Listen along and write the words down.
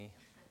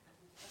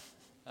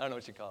I don't know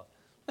what you call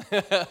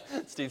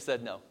it. Steve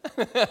said no.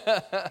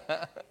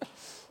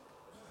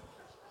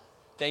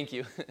 Thank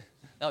you.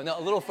 No,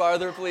 a little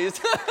farther, please.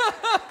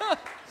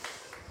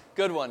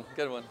 Good one.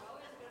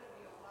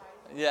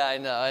 Yeah, I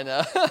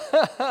know.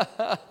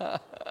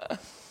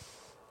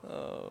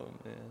 Oh,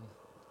 man.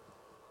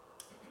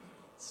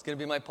 It's going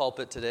to be my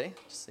pulpit today,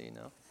 just so you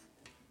know.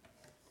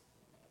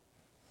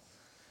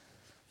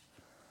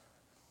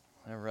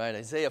 All right,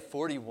 Isaiah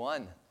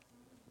 41.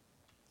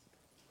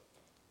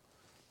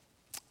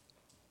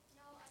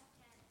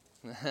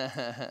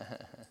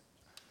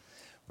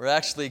 We're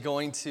actually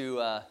going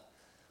to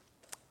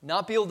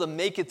not be able to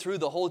make it through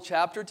the whole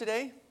chapter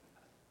today.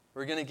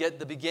 We're going to get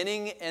the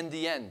beginning and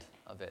the end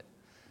of it.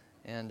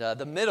 And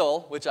the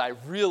middle, which I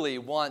really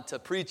want to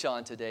preach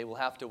on today, will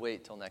have to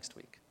wait till next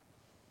week.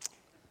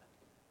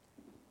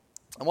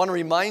 I want to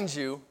remind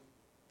you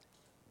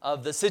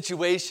of the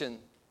situation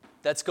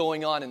that's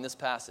going on in this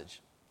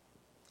passage.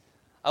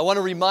 I want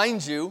to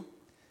remind you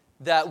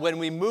that when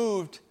we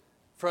moved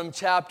from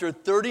chapter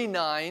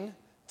 39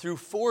 through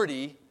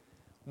 40,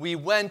 we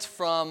went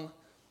from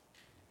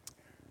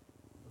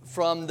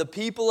the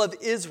people of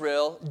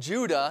Israel,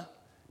 Judah,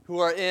 who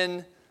are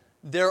in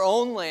their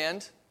own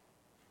land,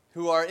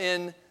 who are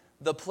in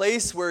the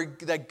place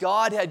that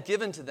God had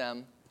given to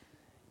them.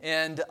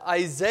 And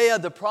Isaiah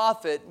the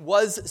prophet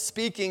was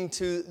speaking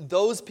to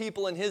those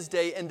people in his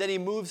day, and then he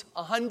moves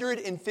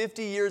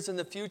 150 years in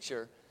the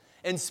future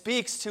and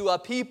speaks to a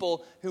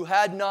people who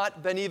had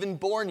not been even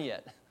born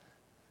yet,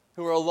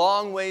 who are a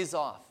long ways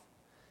off.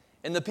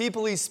 And the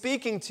people he's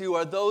speaking to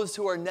are those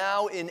who are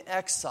now in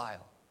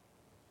exile.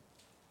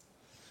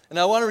 And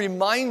I want to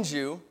remind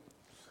you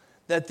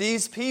that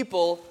these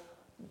people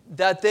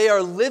that they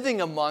are living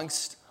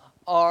amongst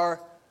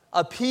are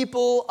a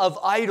people of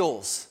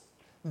idols.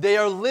 They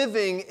are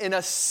living in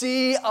a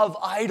sea of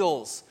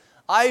idols.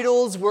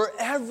 Idols were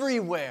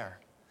everywhere.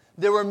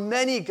 There were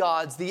many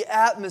gods. The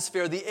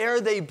atmosphere, the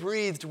air they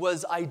breathed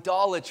was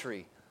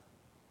idolatry.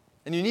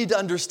 And you need to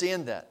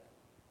understand that.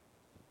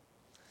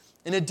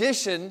 In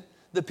addition,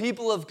 the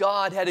people of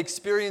God had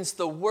experienced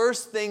the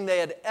worst thing they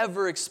had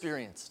ever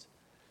experienced.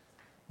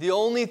 The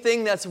only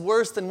thing that's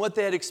worse than what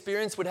they had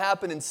experienced would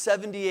happen in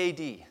 70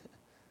 A.D.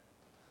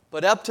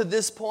 But up to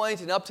this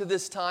point and up to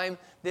this time,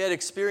 they had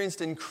experienced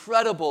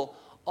incredible,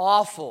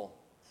 awful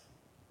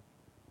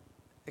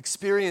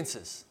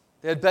experiences.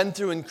 They had been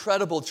through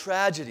incredible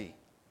tragedy.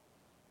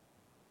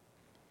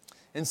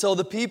 And so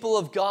the people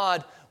of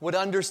God would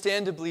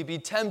understandably be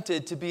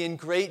tempted to be in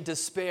great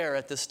despair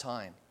at this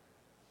time.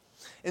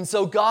 And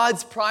so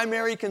God's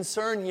primary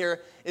concern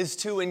here is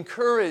to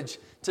encourage,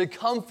 to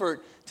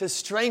comfort, to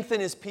strengthen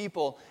His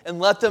people, and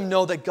let them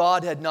know that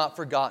God had not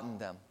forgotten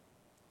them.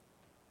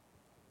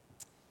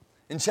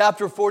 In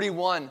chapter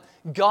 41,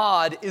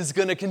 God is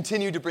going to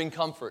continue to bring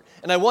comfort.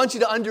 And I want you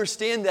to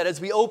understand that as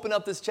we open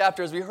up this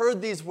chapter, as we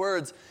heard these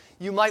words,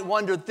 you might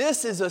wonder,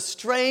 this is a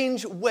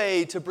strange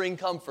way to bring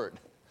comfort.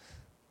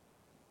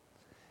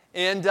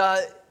 And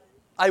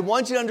I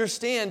want you to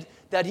understand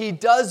that He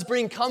does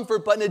bring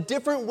comfort, but in a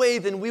different way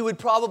than we would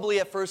probably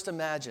at first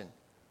imagine.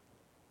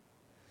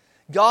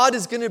 God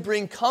is going to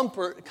bring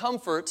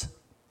comfort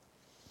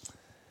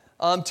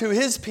to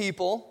His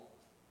people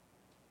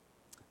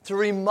through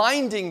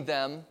reminding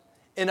them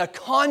in a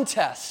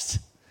contest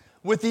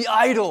with the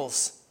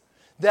idols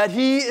that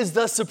He is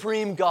the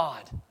supreme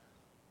God.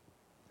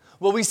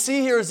 What we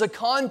see here is a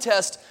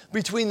contest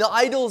between the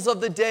idols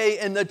of the day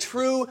and the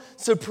true,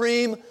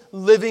 supreme,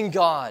 living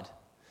God.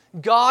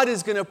 God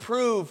is going to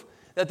prove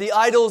that the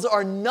idols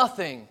are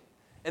nothing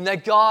and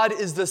that God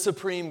is the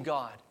supreme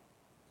God.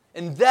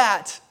 And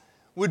that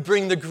would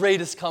bring the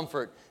greatest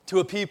comfort to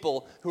a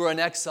people who are in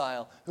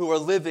exile, who are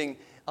living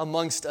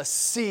amongst a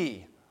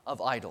sea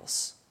of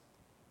idols.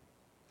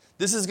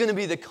 This is going to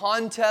be the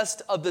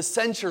contest of the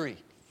century.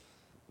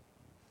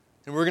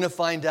 And we're going to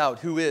find out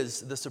who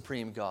is the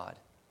supreme God.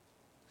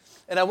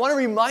 And I want to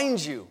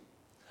remind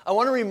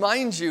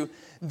you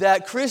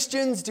that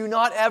Christians do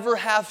not ever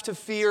have to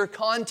fear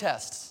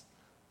contests.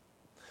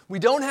 We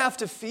don't have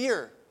to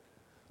fear.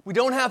 We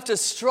don't have to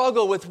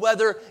struggle with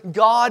whether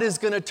God is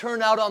going to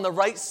turn out on the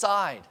right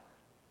side.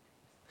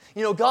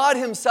 You know, God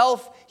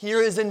Himself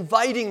here is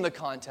inviting the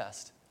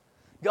contest.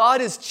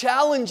 God is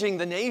challenging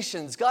the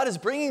nations. God is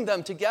bringing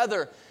them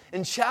together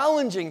and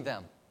challenging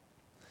them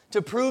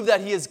to prove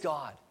that He is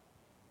God.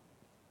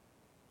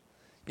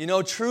 You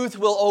know, truth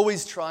will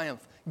always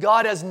triumph.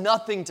 God has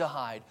nothing to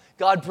hide.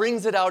 God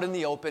brings it out in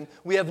the open.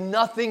 We have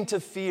nothing to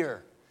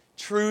fear.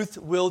 Truth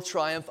will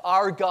triumph.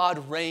 Our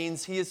God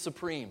reigns. He is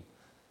supreme.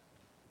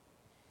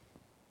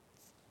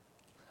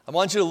 I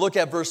want you to look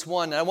at verse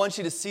 1, and I want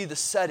you to see the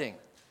setting.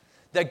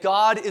 That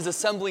God is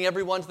assembling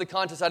everyone to the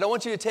contest. I don't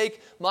want you to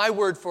take my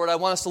word for it. I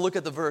want us to look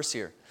at the verse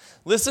here.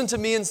 Listen to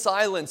me in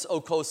silence, O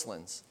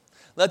coastlands.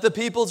 Let the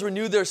peoples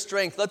renew their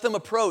strength. Let them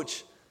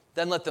approach,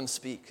 then let them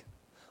speak.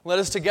 Let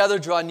us together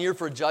draw near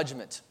for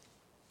judgment.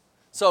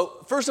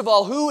 So, first of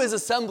all, who is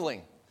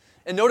assembling?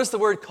 And notice the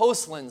word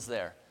coastlands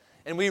there.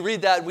 And we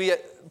read that, we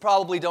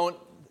probably don't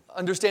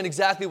understand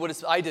exactly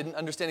I didn't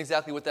understand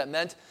exactly what that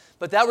meant,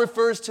 but that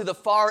refers to the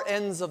far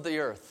ends of the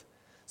earth.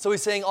 So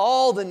he's saying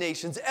all the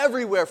nations,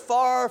 everywhere,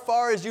 far,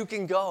 far as you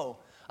can go,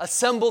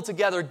 assemble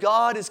together.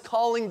 God is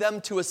calling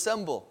them to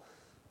assemble,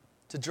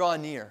 to draw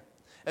near.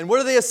 And what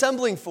are they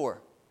assembling for?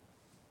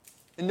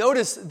 And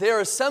notice they're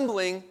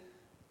assembling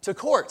to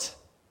court.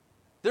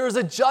 There is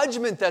a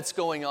judgment that's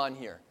going on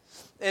here.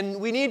 And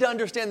we need to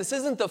understand this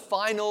isn't the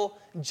final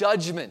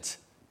judgment,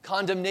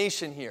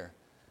 condemnation here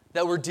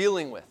that we're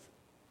dealing with.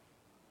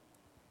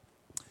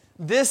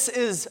 This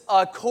is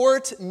a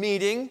court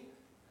meeting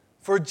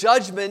for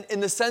judgment in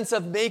the sense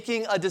of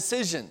making a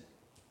decision.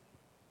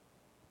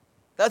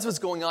 That's what's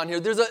going on here.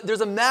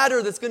 There's a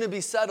matter that's going to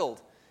be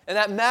settled. And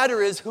that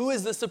matter is, who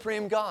is the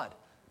supreme God?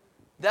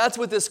 That's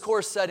what this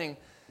course setting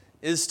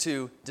is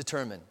to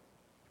determine.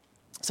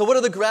 So what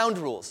are the ground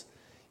rules?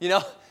 You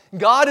know,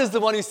 God is the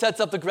one who sets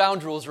up the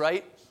ground rules,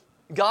 right?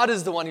 God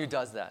is the one who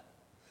does that.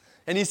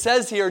 And he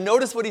says here,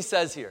 notice what he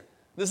says here.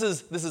 This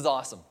is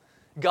awesome.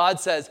 God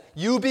says,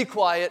 you be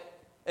quiet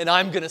and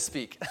I'm going to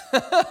speak.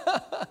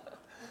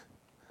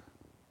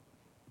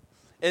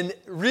 And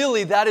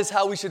really, that is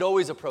how we should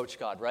always approach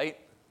God, right?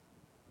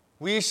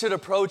 We should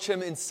approach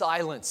him in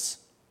silence.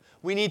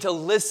 We need to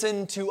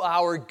listen to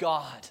our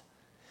God.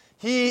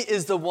 He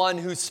is the one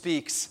who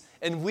speaks,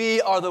 and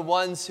we are the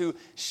ones who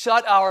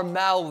shut our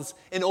mouths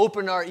and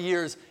open our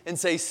ears and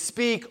say,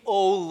 "Speak,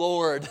 O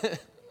Lord."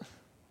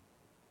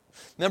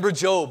 Remember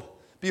Job.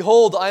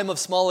 Behold, I am of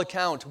small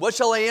account. What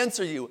shall I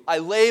answer you? I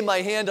lay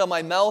my hand on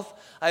my mouth.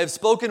 I have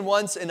spoken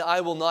once, and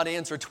I will not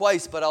answer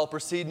twice, but I'll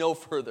proceed no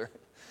further.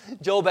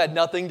 Job had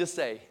nothing to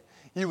say.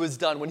 He was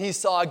done. When he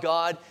saw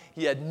God,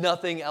 he had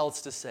nothing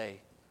else to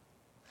say.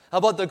 How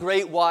about the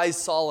great wise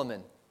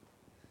Solomon?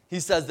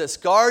 He says this,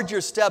 guard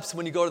your steps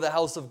when you go to the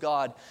house of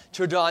God.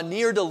 To draw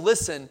near to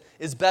listen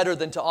is better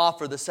than to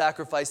offer the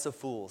sacrifice of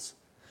fools,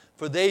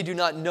 for they do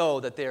not know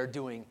that they are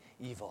doing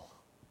evil.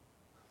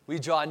 We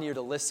draw near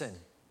to listen,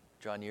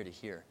 draw near to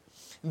hear.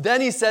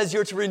 Then he says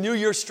you're to renew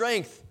your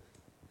strength.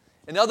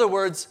 In other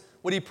words,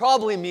 what he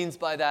probably means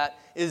by that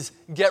is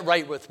get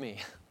right with me.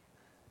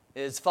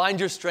 Is find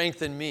your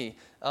strength in me.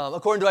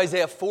 According to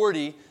Isaiah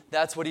 40,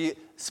 that's what he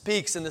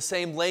speaks, and the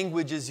same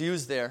language is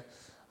used there.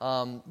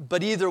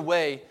 But either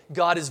way,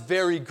 God is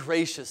very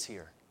gracious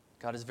here.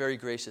 God is very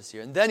gracious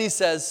here. And then he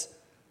says,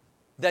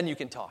 then you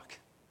can talk,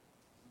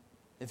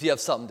 if you have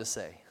something to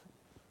say.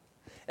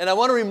 And I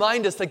want to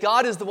remind us that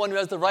God is the one who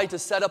has the right to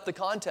set up the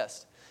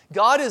contest.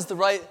 God has the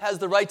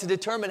right to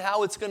determine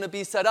how it's going to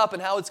be set up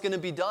and how it's going to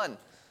be done.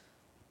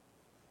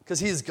 Because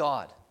he is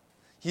God.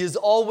 He is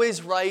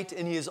always right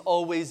and he is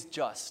always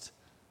just.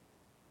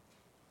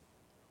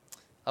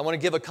 I want to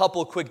give a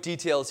couple quick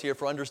details here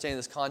for understanding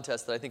this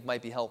contest that I think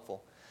might be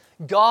helpful.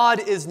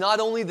 God is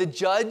not only the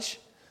judge,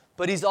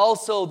 but he's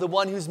also the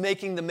one who's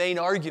making the main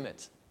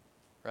argument,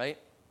 right?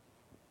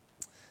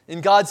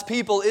 In God's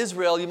people,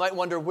 Israel, you might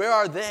wonder, where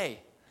are they?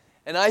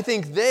 And I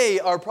think they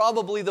are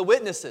probably the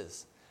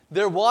witnesses.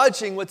 They're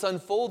watching what's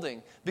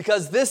unfolding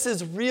because this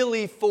is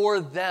really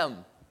for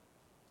them.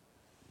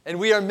 And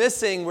we're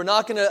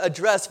not going to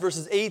address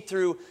verses 8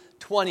 through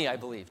 20, I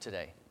believe,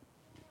 today.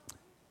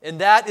 And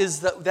that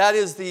is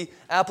the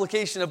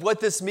application of what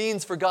this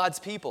means for God's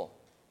people.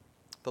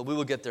 But we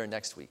will get there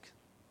next week.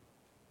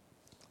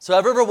 So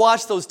have you ever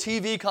watched those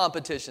TV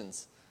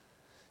competitions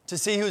to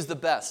see who's the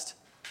best?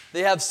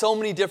 They have so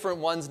many different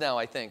ones now,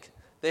 I think.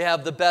 They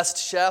have the best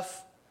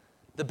chef,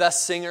 the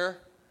best singer,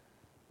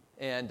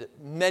 and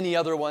many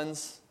other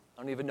ones.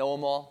 I don't even know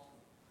them all.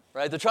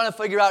 Right? They're trying to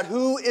figure out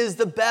who is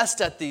the best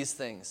at these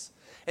things.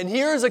 And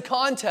here's a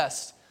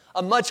contest,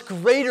 a much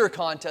greater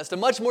contest, a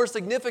much more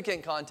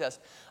significant contest,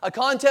 a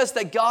contest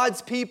that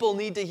God's people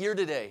need to hear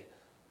today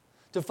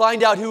to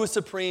find out who is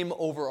supreme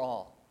over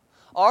all.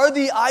 Are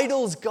the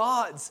idols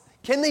gods?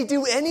 Can they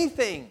do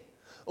anything?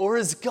 Or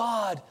is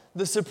God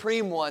the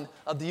supreme one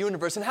of the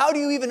universe? And how do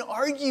you even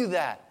argue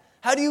that?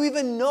 How do you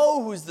even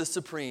know who's the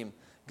supreme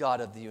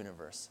God of the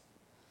universe?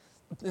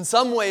 In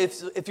some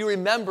ways, if you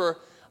remember,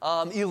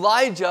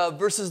 Elijah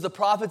versus the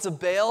prophets of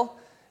Baal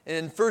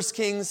in 1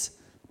 Kings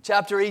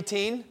chapter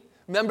 18.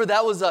 Remember,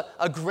 that was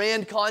a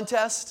grand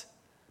contest.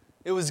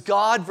 It was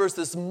God versus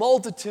this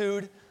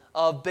multitude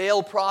of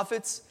Baal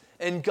prophets,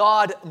 and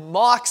God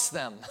mocks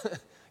them.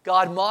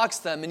 God mocks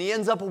them, and he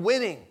ends up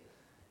winning.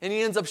 And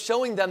he ends up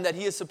showing them that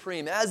he is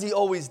supreme, as he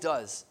always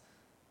does.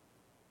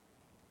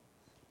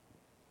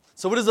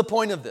 So what is the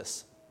point of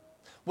this?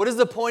 What is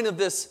the point of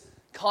this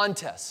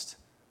contest?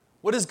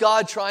 What is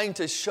God trying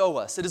to show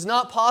us? It is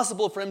not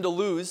possible for him to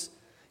lose.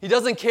 He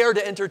doesn't care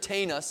to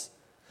entertain us.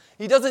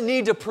 He doesn't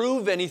need to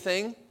prove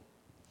anything.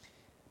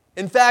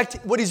 In fact,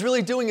 what he's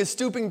really doing is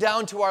stooping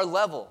down to our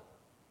level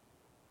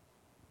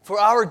for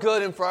our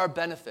good and for our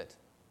benefit.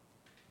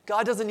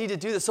 God doesn't need to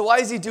do this. So why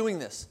is he doing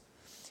this?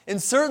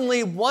 And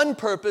certainly one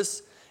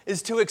purpose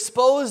is to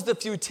expose the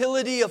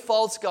futility of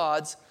false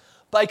gods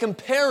by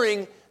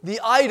comparing the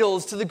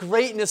idols to the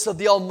greatness of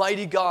the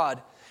Almighty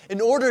God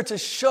in order to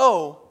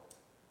show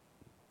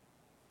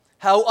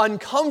how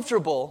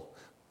uncomfortable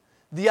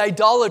the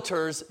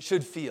idolaters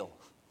should feel,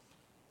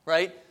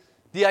 right?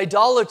 The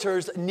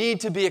idolaters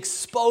need to be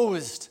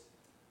exposed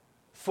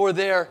for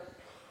the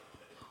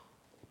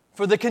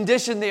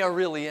condition they are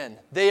really in.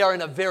 They are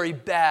in a very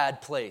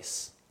bad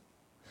place.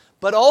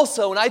 But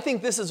also, and I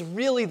think this is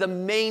really the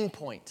main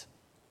point,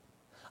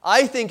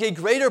 I think a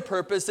greater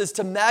purpose is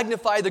to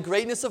magnify the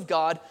greatness of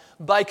God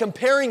by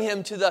comparing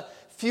him to the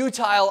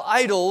futile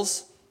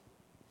idols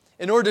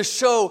in order to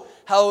show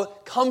how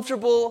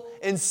comfortable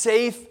and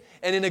safe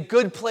and in a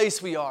good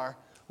place we are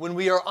when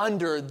we are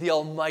under the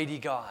Almighty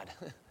God.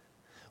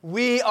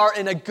 We are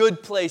in a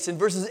good place. And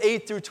verses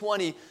 8 through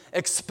 20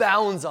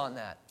 expounds on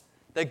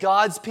that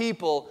God's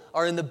people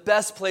are in the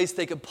best place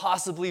they could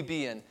possibly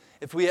be in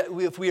if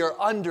we are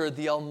under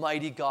the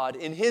Almighty God,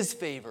 in his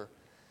favor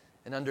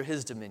and under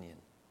his dominion.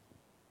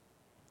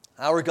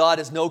 Our God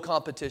is no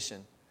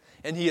competition,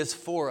 and he is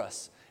for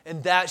us.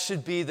 And that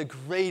should be the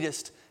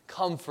greatest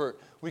comfort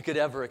we could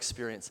ever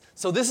experience.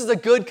 So this is a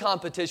good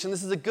competition.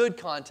 This is a good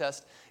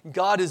contest.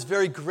 God is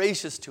very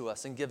gracious to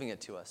us in giving it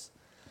to us.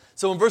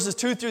 So in verses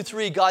 2 through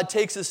 3, God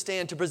takes his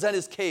stand to present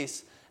his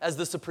case as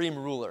the supreme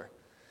ruler.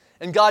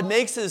 And God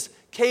makes his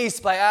case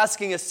by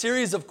asking a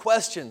series of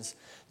questions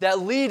that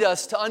lead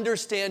us to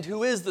understand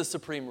who is the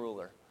supreme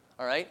ruler.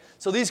 All right?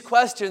 So these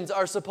questions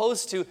are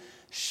supposed to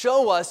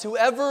show us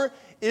whoever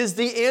is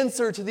the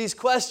answer to these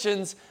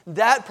questions,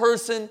 that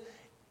person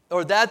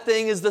or that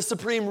thing is the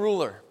supreme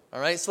ruler. All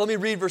right? So let me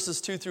read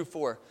verses 2 through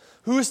 4.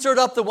 Who stirred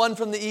up the one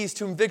from the east,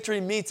 whom victory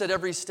meets at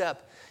every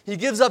step? He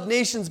gives up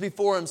nations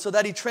before him, so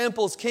that he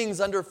tramples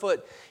kings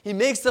underfoot. He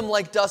makes them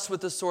like dust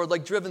with the sword,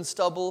 like driven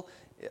stubble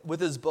with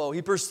his bow.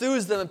 He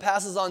pursues them and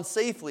passes on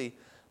safely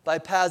by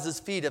paths his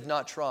feet have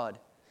not trod.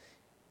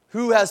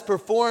 Who has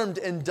performed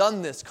and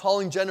done this,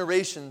 calling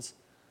generations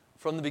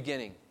from the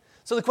beginning?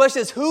 So the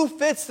question is, who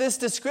fits this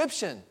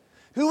description?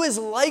 Who is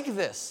like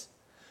this?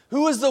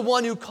 Who is the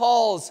one who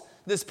calls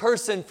this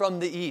person from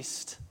the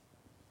east?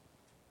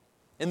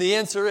 And the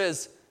answer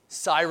is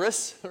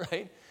Cyrus,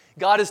 right?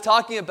 God is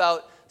talking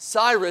about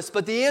Cyrus,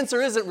 but the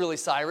answer isn't really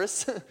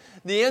Cyrus.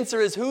 The answer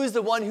is, who is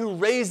the one who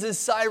raises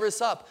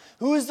Cyrus up?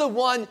 Who is the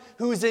one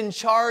who's in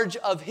charge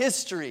of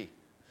history?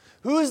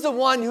 Who's the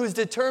one who's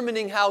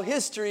determining how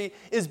history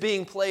is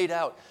being played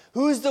out?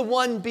 Who's the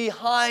one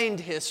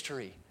behind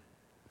history?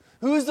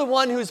 Who's the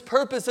one whose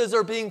purposes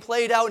are being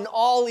played out in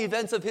all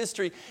events of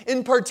history?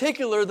 In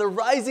particular, the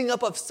rising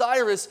up of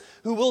Cyrus,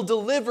 who will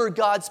deliver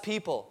God's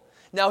people.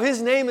 Now,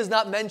 his name is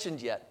not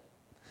mentioned yet,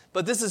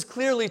 but this is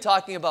clearly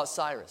talking about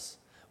Cyrus.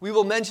 We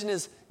will mention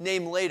his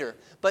name later.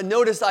 But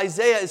notice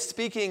Isaiah is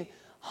speaking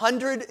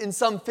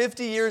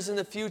 150 years in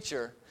the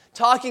future,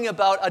 talking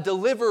about a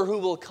deliverer who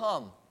will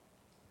come,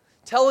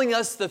 telling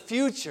us the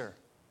future.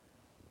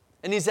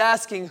 And he's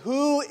asking,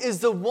 who is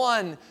the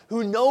one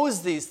who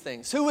knows these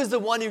things? Who is the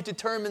one who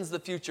determines the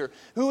future?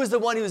 Who is the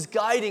one who is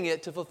guiding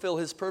it to fulfill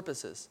his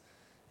purposes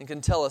and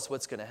can tell us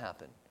what's going to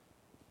happen?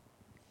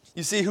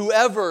 You see,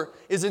 whoever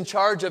is in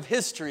charge of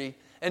history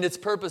and its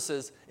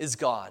purposes is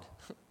God.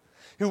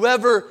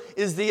 Whoever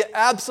is the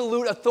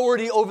absolute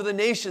authority over the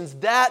nations,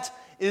 that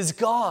is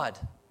God.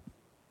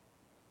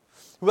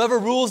 Whoever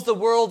rules the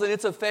world and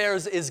its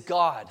affairs is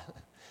God.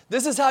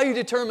 This is how you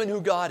determine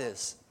who God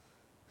is.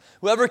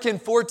 Whoever can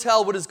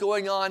foretell what is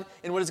going on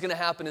and what is going to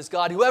happen is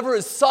God. Whoever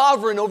is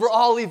sovereign over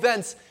all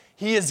events,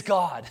 he is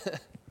God.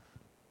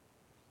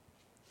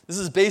 This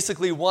is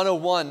basically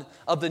 101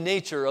 of the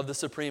nature of the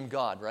supreme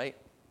God, right?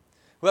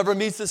 Whoever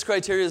meets this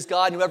criteria is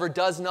God, and whoever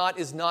does not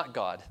is not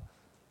God.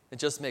 It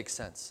just makes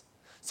sense.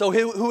 So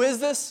who is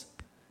this?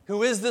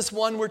 Who is this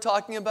one we're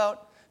talking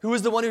about? Who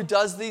is the one who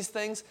does these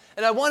things?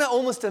 And I want to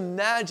almost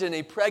imagine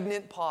a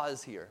pregnant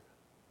pause here.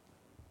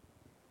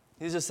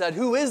 He just said,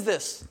 who is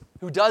this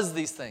who does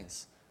these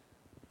things?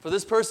 For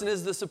this person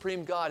is the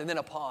supreme God. And then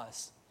a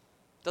pause.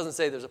 It doesn't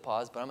say there's a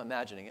pause, but I'm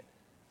imagining it.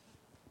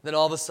 Then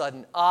all of a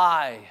sudden,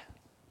 I,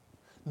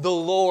 the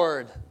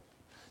Lord,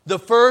 the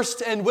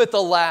first and with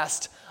the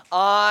last,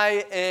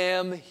 I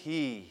am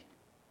He.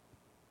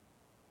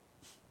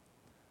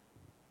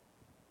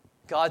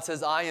 God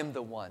says, I am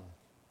the one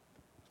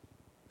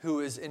who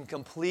is in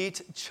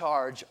complete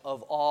charge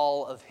of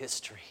all of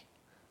history.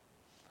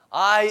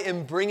 I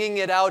am bringing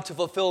it out to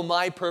fulfill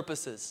my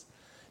purposes.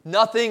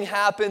 Nothing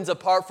happens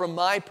apart from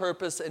my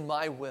purpose and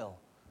my will.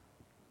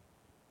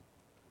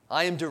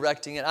 I am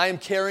directing it. I am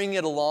carrying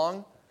it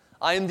along.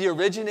 I am the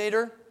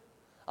originator.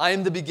 I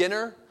am the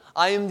beginner.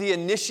 I am the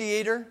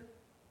initiator.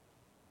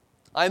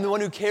 I am the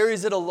one who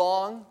carries it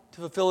along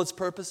to fulfill its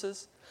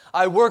purposes.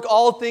 I work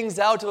all things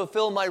out to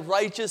fulfill my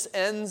righteous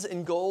ends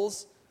and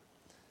goals.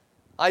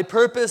 I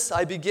purpose,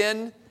 I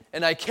begin,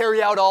 and I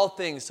carry out all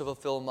things to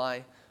fulfill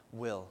my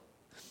will.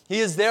 He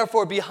is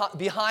therefore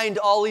behind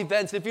all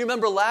events. If you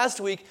remember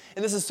last week,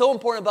 and this is so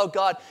important about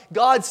God,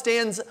 God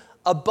stands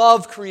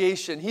above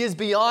creation. He is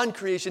beyond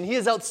creation. He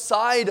is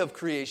outside of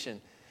creation.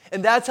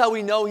 And that's how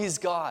we know He's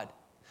God.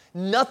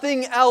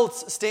 Nothing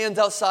else stands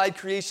outside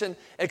creation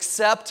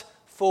except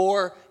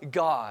for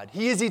God.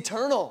 He is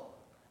eternal,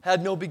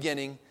 had no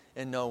beginning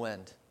and no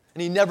end.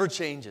 And He never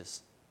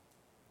changes.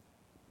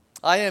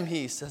 I am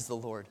he, says the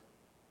Lord.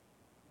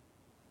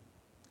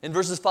 In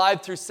verses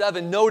 5 through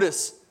 7,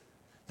 notice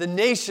the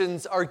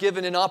nations are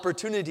given an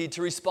opportunity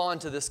to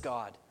respond to this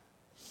God.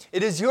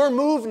 It is your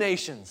move,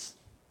 nations.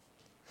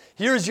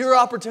 Here's your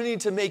opportunity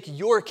to make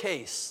your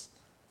case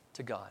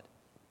to God.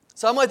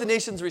 So how might the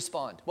nations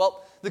respond?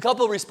 Well, the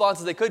couple of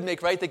responses they could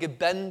make, right? They could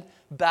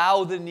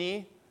bow the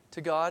knee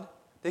to God.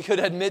 They could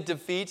admit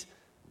defeat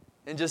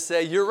and just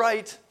say, you're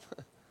right.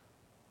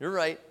 You're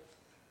right.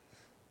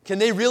 Can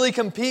they really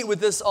compete with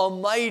this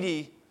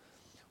almighty,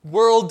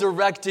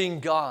 world-directing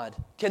God?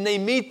 Can they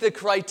meet the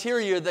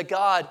criteria that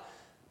God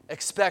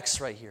expects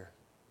right here?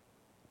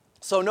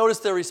 So notice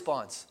their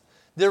response.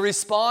 Their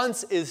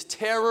response is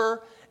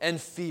terror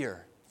and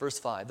fear. Verse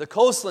 5. The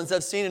coastlands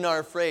have seen and are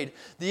afraid.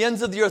 The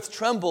ends of the earth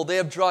tremble. They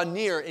have drawn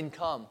near and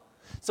come.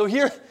 So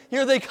here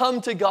they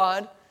come to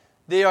God.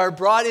 They are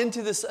brought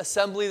into this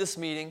assembly, this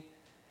meeting,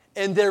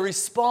 and their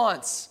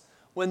response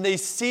when they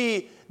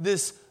see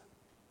this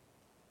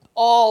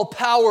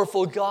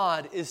all-powerful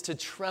God is to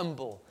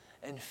tremble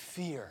and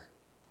fear.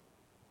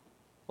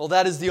 Well,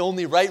 that is the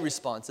only right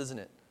response, isn't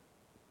it?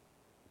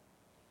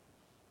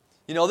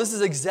 You know, this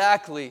is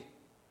exactly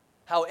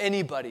how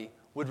anybody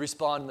would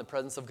respond in the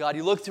presence of God.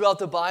 You look throughout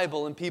the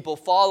Bible and people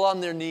fall on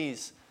their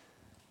knees.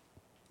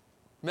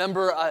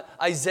 Remember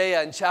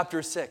Isaiah in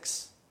chapter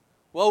 6.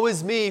 Woe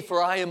is me,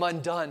 for I am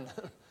undone.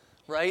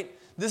 Right?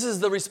 This is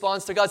the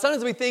response to God.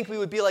 Sometimes we think we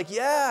would be like,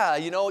 yeah,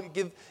 you know,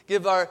 give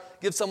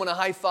someone a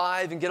high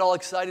five and get all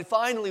excited.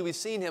 Finally, we've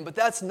seen him. But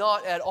that's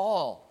not at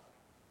all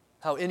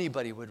how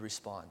anybody would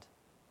respond.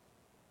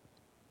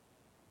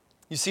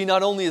 You see,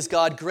 not only is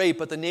God great,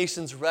 but the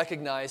nations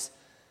recognize,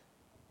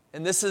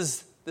 and this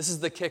is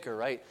the kicker,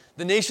 right?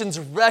 The nations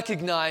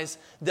recognize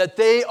that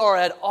they are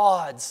at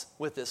odds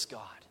with this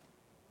God.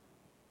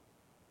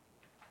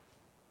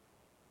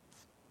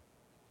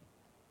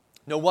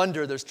 No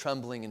wonder there's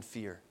trembling and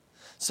fear.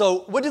 So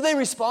what do they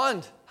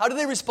respond? How do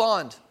they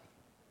respond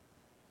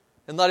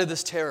in light of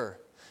this terror?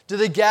 Do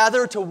they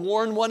gather to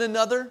warn one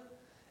another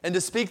and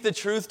to speak the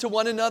truth to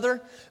one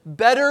another?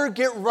 Better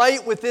get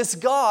right with this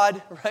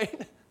God,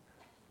 right?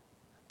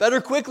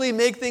 Better quickly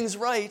make things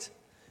right.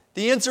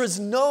 The answer is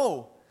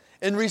no.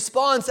 In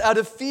response, out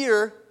of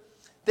fear,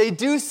 they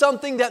do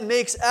something that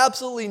makes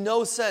absolutely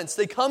no sense.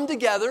 They come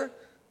together,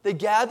 they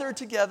gather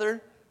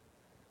together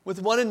with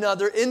one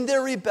another in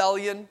their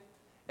rebellion,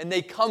 and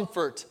they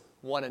comfort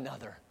one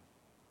another.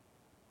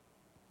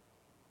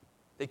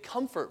 They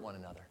comfort one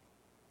another.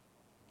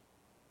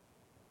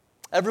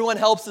 Everyone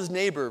helps his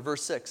neighbor,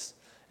 verse 6,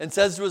 and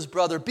says to his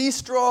brother, be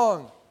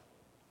strong.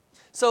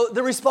 So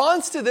the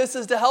response to this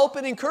is to help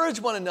and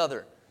encourage one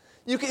another.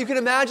 You can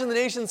imagine the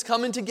nations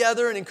coming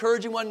together and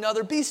encouraging one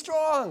another. Be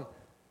strong.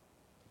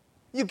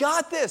 You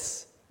got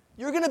this.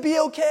 You're going to be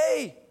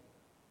okay.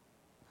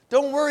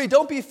 Don't worry.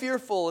 Don't be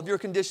fearful of your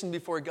condition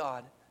before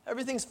God.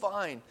 Everything's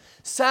fine.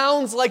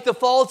 Sounds like the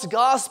false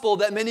gospel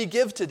that many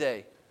give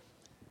today.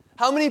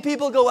 How many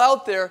people go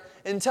out there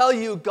and tell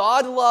you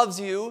God loves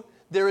you,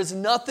 there is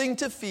nothing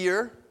to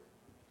fear,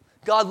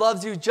 God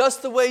loves you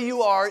just the way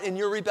you are in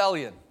your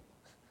rebellion?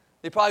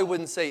 They probably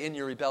wouldn't say in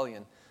your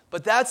rebellion.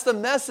 But that's the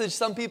message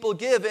some people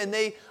give, and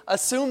they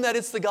assume that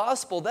it's the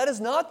gospel. That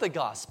is not the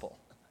gospel.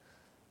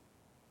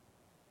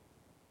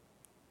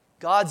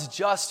 God's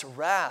just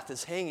wrath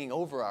is hanging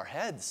over our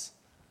heads.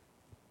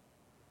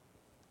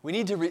 We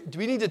need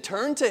to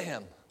turn to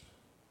him.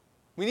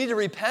 We need to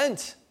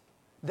repent.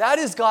 That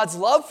is God's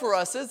love for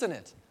us, isn't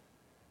it?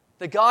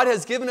 That God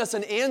has given us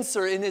an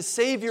answer in his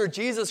Savior,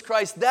 Jesus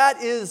Christ.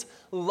 That is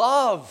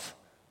love.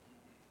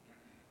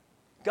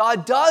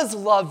 God does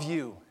love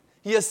you.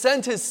 He has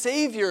sent his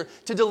Savior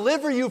to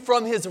deliver you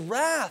from his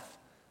wrath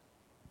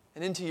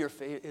and into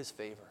his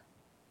favor.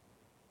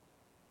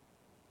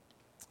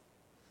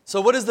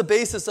 So what is the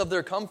basis of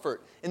their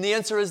comfort? And the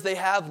answer is they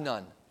have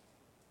none.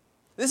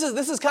 This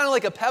is kind of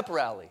like a pep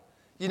rally.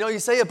 You know, you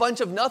say a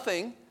bunch of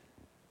nothing,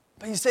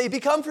 but you say, be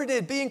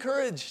comforted, be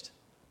encouraged.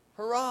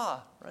 Hurrah,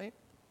 right?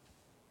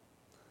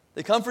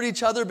 They comfort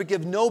each other but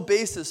give no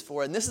basis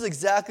for it. And this is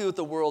exactly what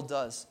the world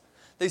does.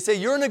 They say,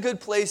 you're in a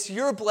good place,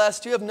 you're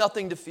blessed, you have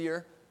nothing to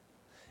fear.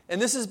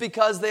 And this is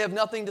because they have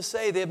nothing to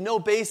say. They have no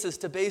basis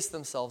to base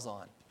themselves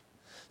on.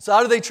 So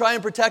how do they try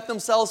and protect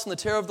themselves from the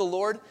terror of the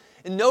Lord?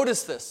 And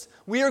notice this.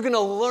 We are going to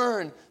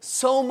learn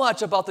so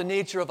much about the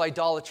nature of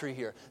idolatry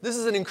here. This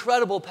is an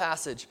incredible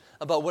passage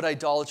about what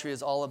idolatry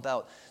is all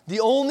about. The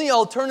only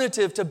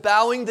alternative to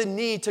bowing the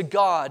knee to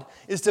God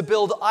is to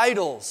build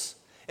idols.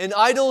 And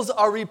idols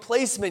are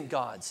replacement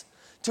gods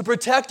to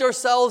protect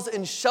ourselves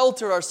and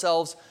shelter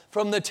ourselves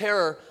from the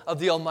terror of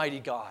the Almighty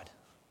God.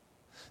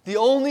 The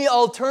only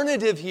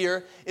alternative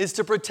here is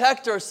to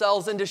protect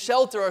ourselves and to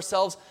shelter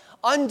ourselves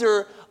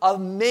under a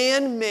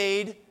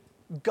man-made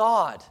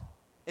God,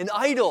 an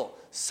idol,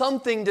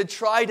 something to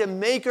try to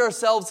make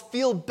ourselves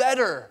feel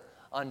better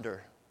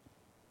under.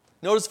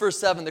 Notice verse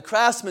 7, the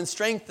craftsman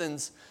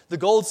strengthens the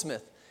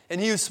goldsmith, and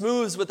he who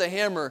smooths with a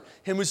hammer,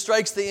 him who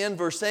strikes the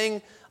anvil,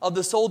 saying of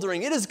the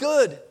soldering, it is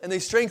good, and they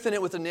strengthen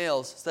it with the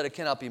nails so that it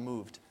cannot be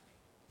moved.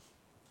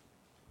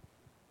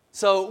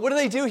 So what do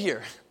they do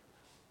here?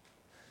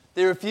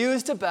 They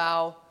refuse to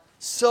bow,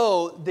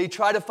 so they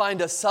try to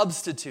find a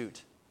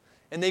substitute.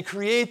 And they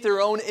create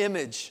their own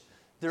image,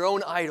 their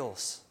own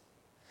idols.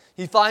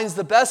 He finds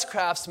the best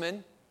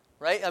craftsman,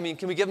 right? I mean,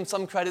 can we give him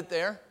some credit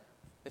there?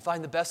 They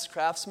find the best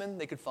craftsman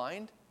they could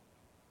find,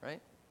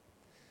 right?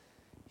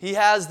 He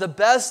has the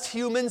best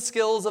human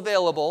skills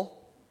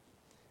available,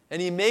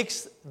 and he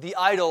makes the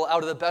idol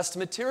out of the best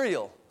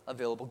material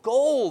available.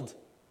 Gold.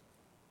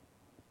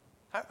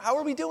 How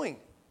are we doing?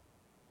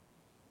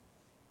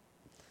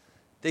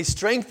 They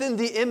strengthen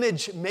the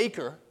image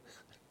maker,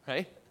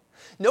 right?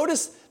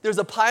 Notice there's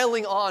a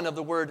piling on of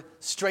the word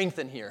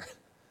strengthen here.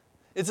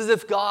 It's as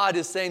if God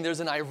is saying there's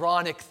an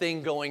ironic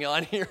thing going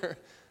on here.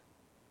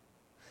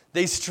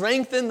 They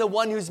strengthen the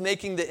one who's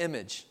making the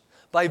image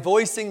by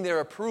voicing their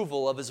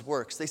approval of his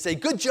works. They say,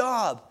 good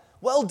job,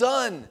 well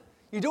done.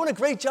 You're doing a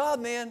great job,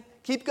 man.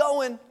 Keep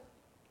going.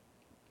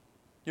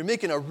 You're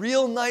making a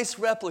real nice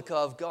replica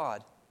of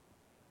God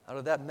out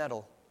of that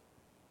metal.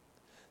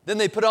 Then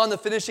they put on the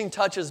finishing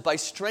touches by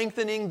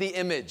strengthening the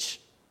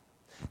image.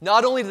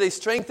 Not only do they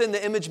strengthen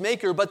the image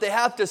maker, but they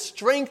have to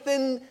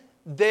strengthen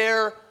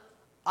their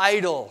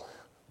idol.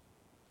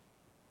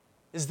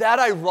 Is that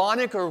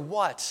ironic or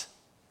what?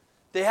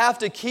 They have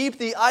to keep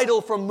the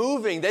idol from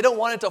moving. They don't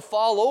want it to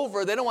fall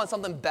over. They don't want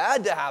something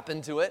bad to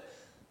happen to it.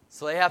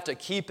 So they have to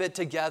keep it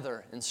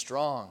together and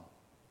strong.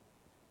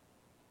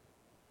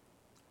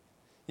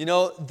 You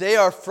know, they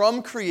are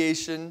from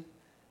creation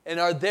and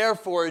are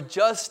therefore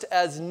just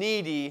as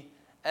needy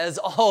as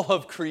all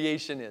of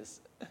creation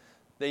is.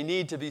 They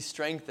need to be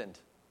strengthened.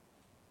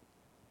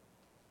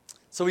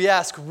 So we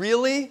ask,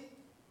 really?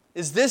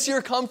 Is this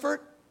your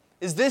comfort?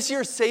 Is this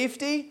your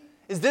safety?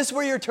 Is this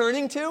where you're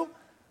turning to?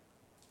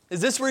 Is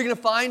this where you're going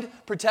to find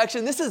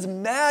protection? This is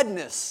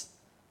madness.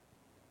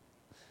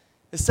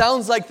 It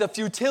sounds like the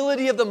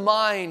futility of the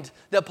mind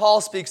that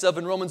Paul speaks of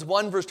in Romans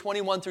 1, verse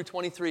 21 through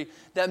 23,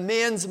 that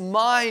man's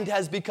mind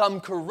has become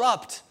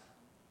corrupt.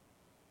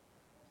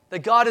 That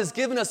God has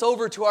given us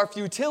over to our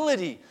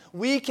futility.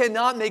 We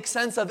cannot make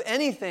sense of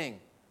anything.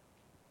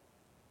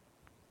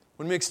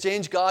 When we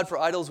exchange God for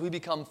idols, we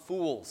become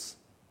fools.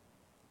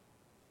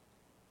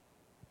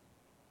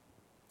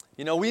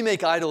 You know, we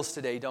make idols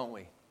today, don't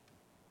we?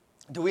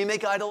 Do we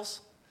make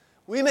idols?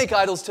 We make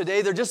idols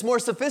today. They're just more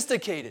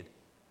sophisticated.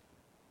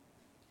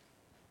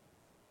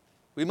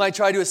 We might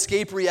try to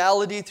escape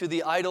reality through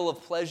the idol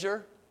of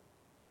pleasure.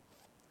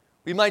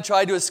 We might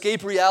try to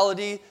escape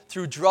reality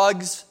through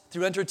drugs,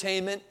 through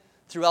entertainment,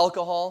 through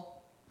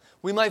alcohol.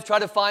 We might try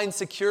to find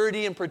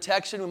security and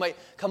protection. We might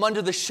come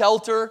under the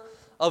shelter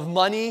of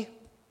money,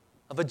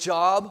 of a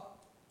job,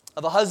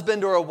 of a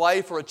husband or a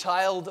wife or a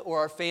child or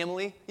our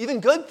family. Even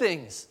good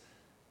things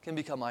can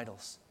become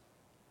idols.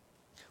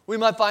 We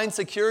might find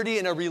security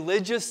in a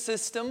religious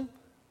system.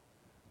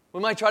 We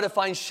might try to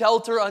find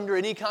shelter under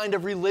any kind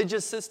of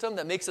religious system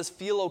that makes us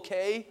feel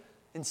okay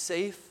and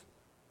safe.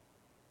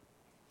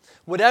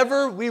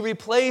 Whatever we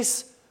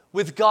replace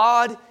with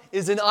God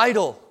is an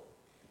idol.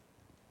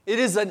 It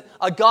is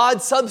a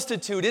God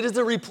substitute. It is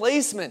a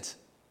replacement.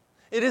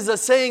 It is a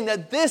saying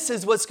that this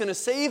is what's going to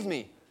save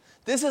me.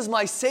 This is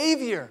my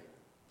Savior.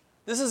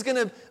 This is going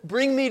to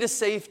bring me to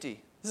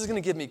safety. This is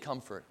going to give me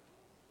comfort.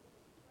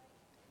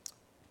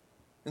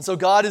 And so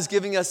God is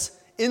giving us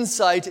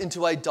insight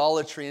into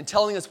idolatry and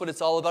telling us what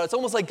it's all about. It's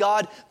almost like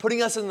God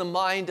putting us in the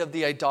mind of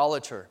the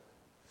idolater.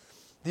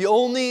 The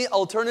only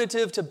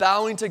alternative to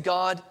bowing to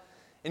God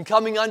and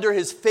coming under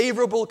His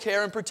favorable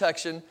care and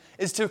protection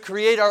is to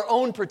create our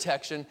own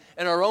protection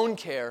and our own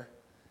care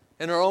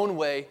in our own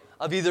way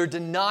of either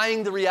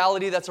denying the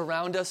reality that's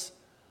around us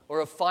or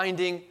of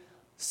finding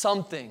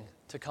something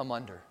to come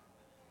under.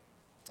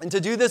 And to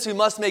do this, we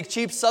must make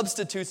cheap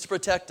substitutes to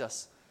protect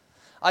us.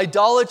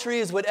 Idolatry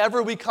is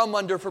whatever we come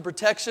under for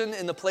protection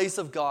in the place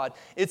of God.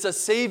 It's a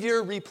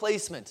Savior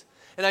replacement.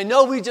 And I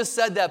know we just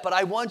said that, but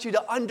I want you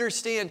to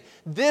understand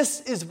this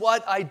is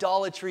what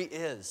idolatry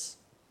is.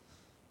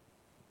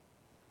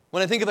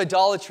 When I think of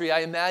idolatry, I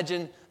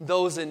imagine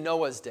those in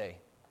Noah's day.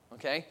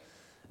 Okay?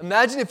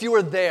 Imagine if you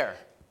were there.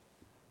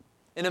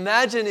 And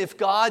imagine if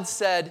God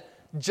said,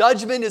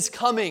 judgment is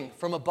coming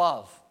from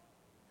above.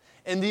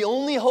 And the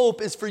only hope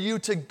is for you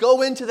to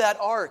go into that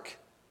ark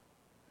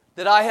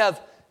that I have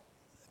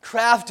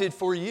crafted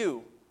for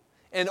you.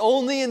 And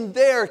only in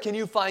there can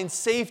you find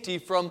safety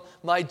from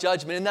my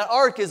judgment. And that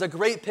ark is a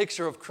great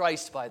picture of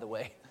Christ, by the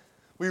way.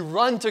 We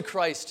run to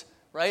Christ,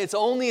 right? It's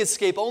only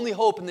escape, only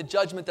hope in the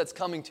judgment that's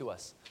coming to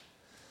us.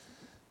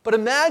 But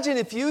imagine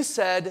if you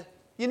said,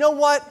 you know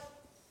what?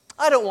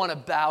 I don't want to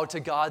bow to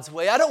God's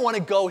way. I don't want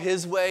to go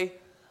His way.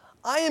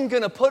 I am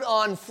going to put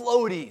on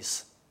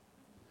floaties.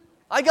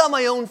 I got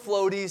my own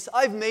floaties.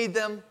 I've made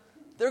them.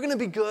 They're going to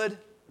be good.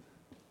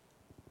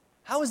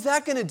 How is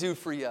that going to do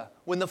for you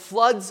when the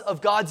floods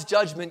of God's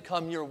judgment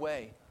come your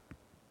way?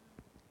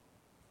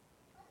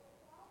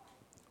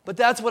 But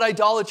that's what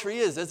idolatry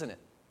is, isn't it?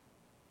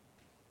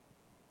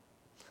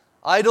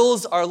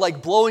 Idols are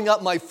like blowing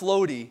up my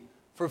floaty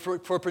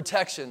for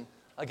protection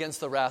against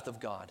the wrath of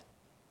God.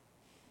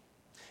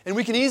 And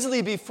we can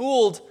easily be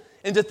fooled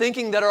into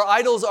thinking that our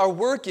idols are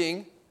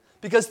working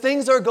because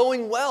things are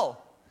going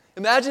well.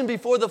 Imagine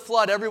before the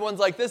flood, everyone's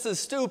like, this is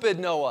stupid,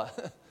 Noah.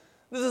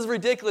 This is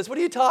ridiculous. What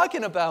are you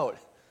talking about?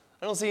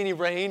 I don't see any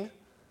rain,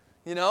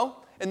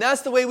 And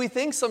that's the way we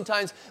think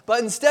sometimes.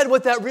 But instead,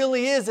 what that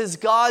really is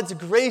God's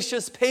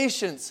gracious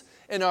patience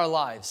in our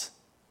lives.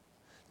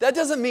 That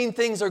doesn't mean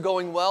things are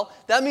going well.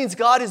 That means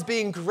God is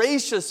being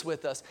gracious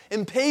with us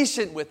and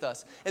patient with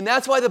us. And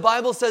that's why the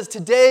Bible says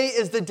today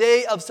is the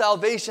day of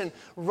salvation.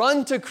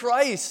 Run to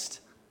Christ.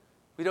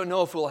 We don't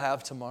know if we'll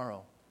have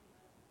tomorrow.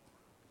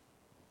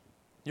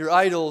 Your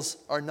idols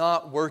are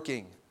not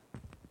working.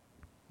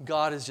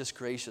 God is just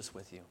gracious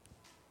with you.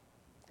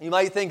 You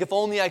might think, if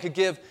only I could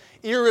give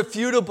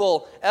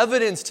irrefutable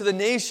evidence to the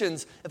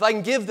nations, if I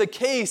can give the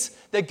case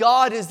that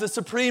God is the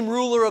supreme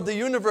ruler of the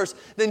universe,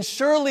 then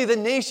surely the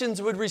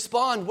nations would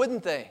respond,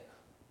 wouldn't they?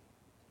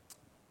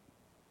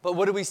 But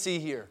what do we see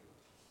here?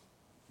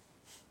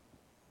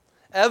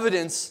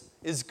 Evidence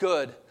is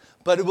good,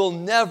 but it will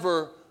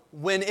never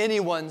win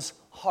anyone's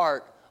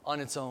heart on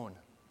its own.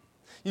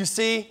 You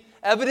see,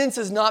 evidence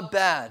is not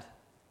bad.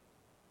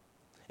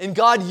 And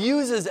God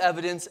uses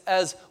evidence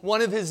as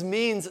one of his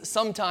means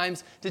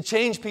sometimes to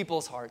change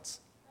people's hearts,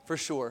 for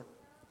sure.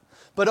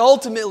 But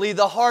ultimately,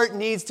 the heart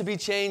needs to be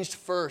changed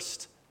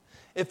first.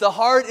 If the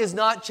heart is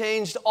not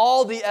changed,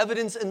 all the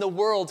evidence in the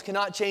world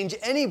cannot change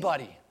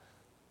anybody.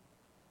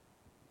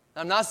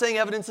 I'm not saying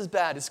evidence is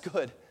bad, it's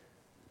good.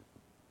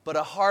 But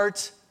a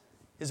heart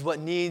is what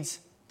needs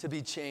to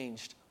be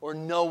changed, or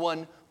no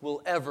one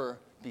will ever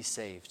be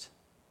saved.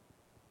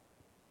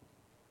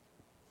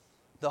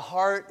 The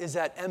heart is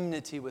at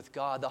enmity with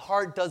God. The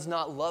heart does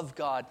not love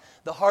God.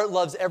 The heart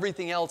loves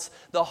everything else.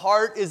 The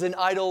heart is an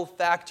idol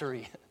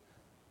factory.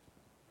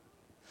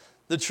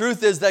 The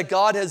truth is that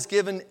God has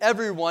given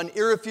everyone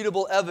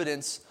irrefutable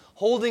evidence,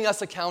 holding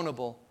us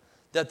accountable,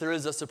 that there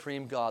is a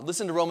supreme God.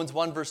 Listen to Romans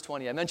 1, verse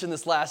 20. I mentioned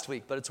this last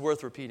week, but it's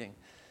worth repeating.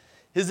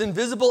 His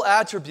invisible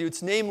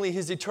attributes, namely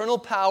his eternal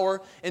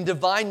power and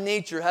divine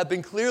nature, have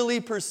been clearly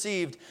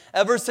perceived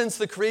ever since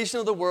the creation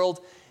of the world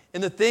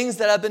in the things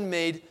that have been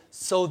made,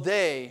 so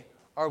they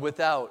are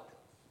without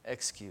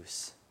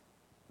excuse.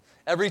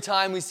 Every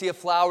time we see a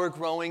flower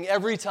growing,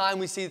 every time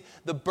we see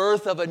the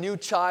birth of a new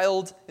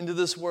child into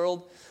this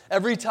world,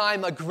 every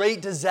time a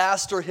great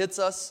disaster hits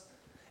us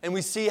and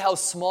we see how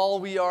small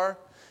we are,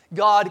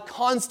 God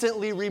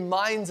constantly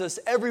reminds us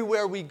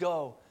everywhere we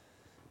go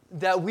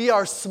that we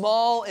are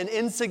small and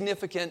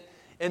insignificant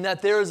and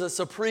that there is a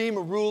supreme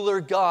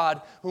ruler,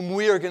 God, whom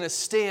we are going to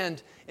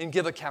stand and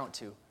give account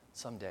to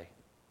someday.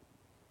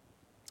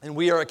 And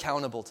we are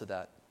accountable to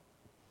that.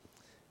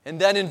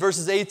 And then in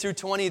verses 8 through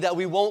 20 that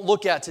we won't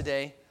look at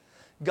today,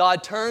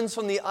 God turns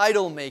from the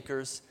idol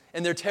makers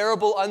and their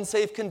terrible,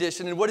 unsafe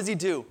condition. And what does he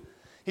do?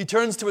 He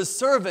turns to his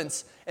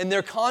servants and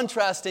their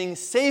contrasting,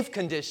 safe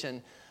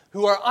condition,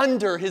 who are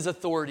under his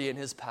authority and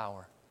his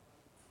power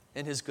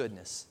and his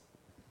goodness.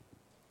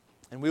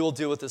 And we will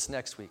deal with this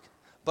next week.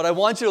 But I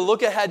want you to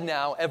look ahead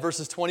now at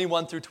verses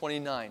 21 through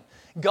 29.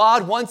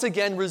 God once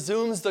again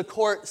resumes the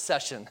court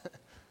session.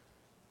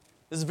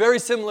 This is very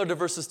similar to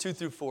verses 2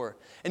 through 4.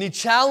 And he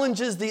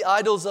challenges the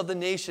idols of the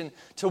nation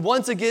to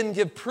once again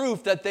give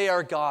proof that they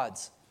are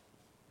gods,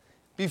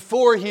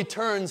 before he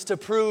turns to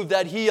prove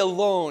that he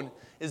alone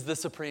is the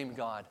supreme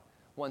God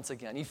once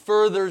again. He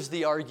furthers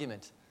the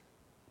argument.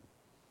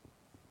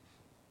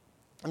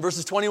 In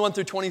verses 21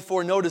 through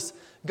 24, notice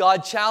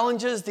God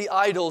challenges the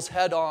idols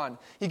head on.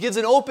 He gives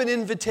an open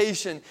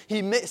invitation.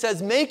 He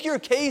says, make your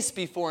case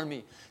before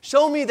me.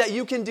 Show me that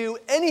you can do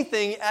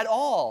anything at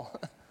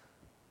all.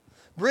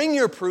 Bring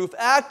your proof.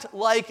 Act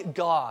like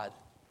God.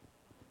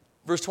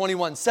 Verse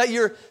 21,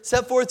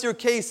 set forth your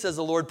case, says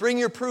the Lord. Bring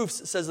your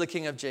proofs, says the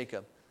King of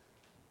Jacob.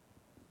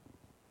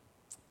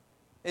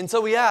 And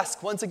so we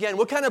ask, once again,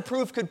 what kind of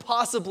proof could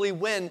possibly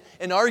win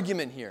an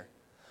argument here?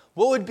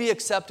 What would be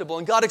acceptable?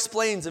 And God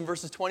explains in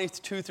verses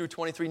 22 through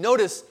 23.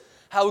 Notice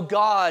how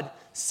God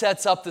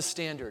sets up the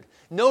standard.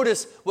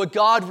 Notice what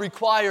God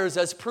requires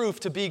as proof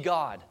to be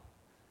God.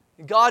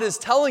 God is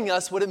telling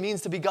us what it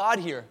means to be God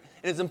here.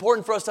 And it's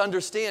important for us to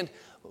understand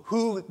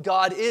who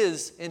God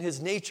is in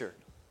his nature.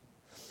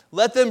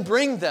 Let them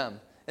bring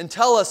them and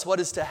tell us what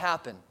is to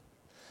happen.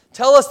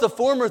 Tell us the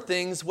former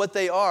things, what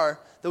they are,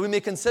 that we may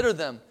consider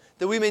them,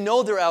 that we may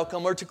know their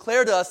outcome, or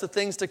declare to us the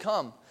things to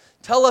come.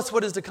 Tell us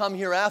what is to come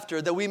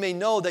hereafter, that we may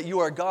know that you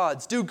are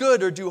gods. Do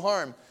good or do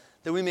harm,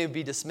 that we may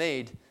be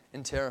dismayed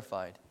and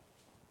terrified.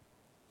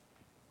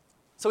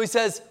 So he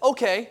says,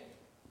 okay,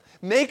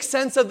 make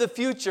sense of the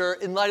future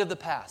in light of the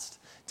past.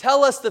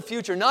 Tell us the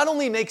future. Not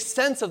only make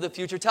sense of the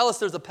future, tell us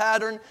there's a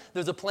pattern,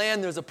 there's a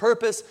plan, there's a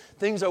purpose,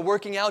 things are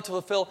working out to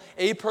fulfill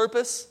a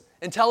purpose,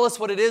 and tell us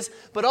what it is,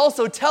 but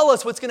also tell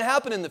us what's going to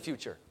happen in the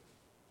future.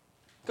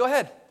 Go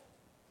ahead.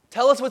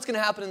 Tell us what's going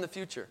to happen in the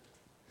future.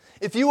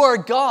 If you are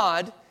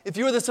God, if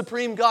you are the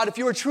supreme God, if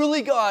you are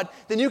truly God,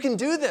 then you can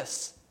do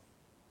this.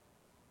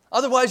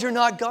 Otherwise, you're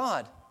not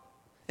God.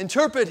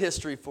 Interpret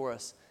history for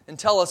us and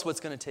tell us what's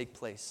going to take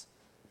place.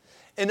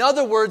 In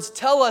other words,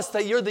 tell us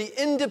that you're the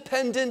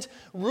independent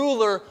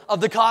ruler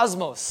of the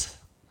cosmos.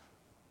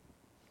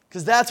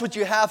 Because that's what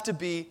you have to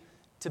be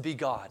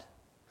God.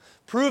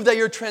 Prove that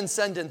you're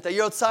transcendent, that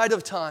you're outside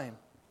of time.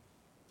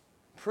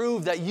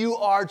 Prove that you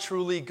are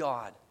truly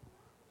God.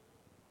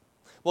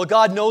 Well,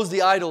 God knows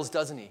the idols,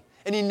 doesn't he?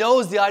 And he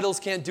knows the idols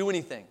can't do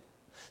anything.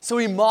 So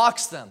he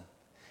mocks them.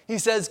 He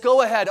says,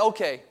 go ahead,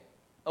 okay.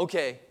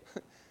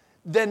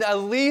 Then at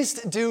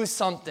least do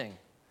something.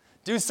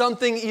 Do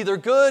something either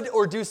good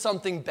or do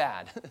something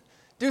bad.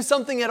 Do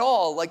something at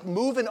all, like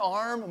move an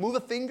arm, move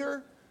a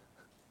finger.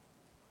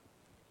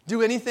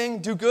 Do anything,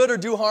 do good or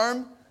do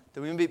harm,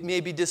 that we may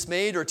be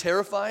dismayed or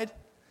terrified.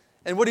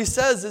 And what he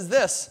says is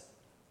this: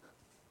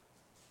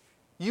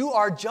 you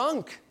are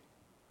junk.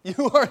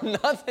 You are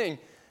nothing.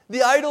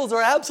 The idols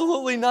are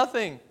absolutely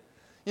nothing.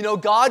 You know,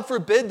 God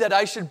forbid that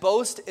I should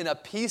boast in a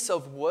piece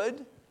of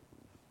wood.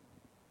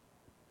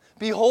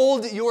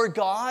 Behold your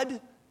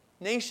God,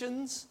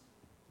 nations.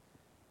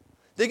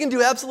 They can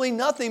do absolutely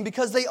nothing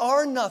because they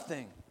are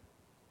nothing.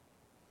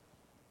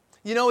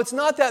 You know, it's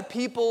not that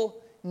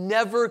people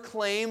never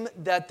claim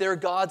that their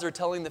gods are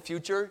telling the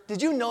future.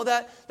 Did you know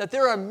that? That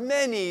there are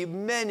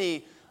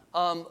many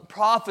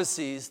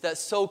prophecies that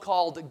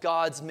so-called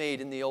gods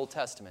made in the Old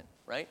Testament,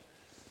 right?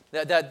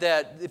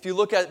 That if you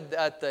look at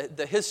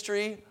the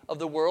history of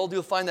the world,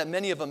 you'll find that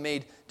many of them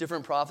made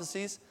different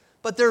prophecies,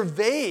 but they're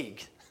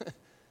vague.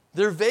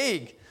 They're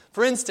vague.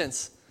 For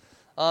instance,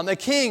 a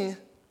king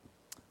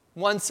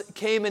once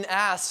came and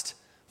asked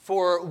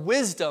for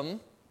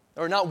wisdom,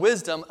 or not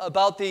wisdom,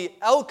 about the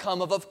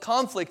outcome of a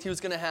conflict he was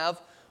going to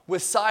have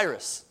with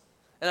Cyrus.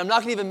 And I'm not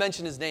going to even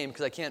mention his name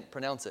because I can't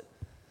pronounce it.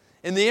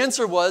 And the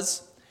answer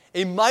was,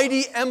 a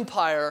mighty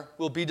empire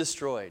will be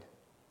destroyed.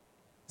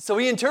 So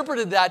he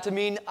interpreted that to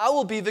mean, I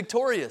will be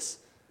victorious.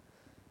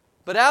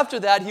 But after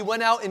that, he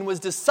went out and was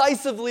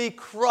decisively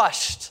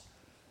crushed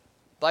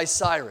by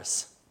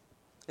Cyrus.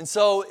 And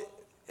so,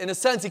 in a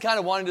sense, he kind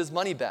of wanted his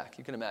money back,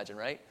 you can imagine,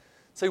 right?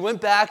 So he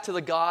went back to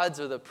the gods,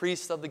 or the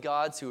priests of the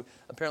gods, who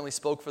apparently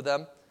spoke for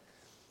them.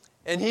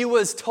 And he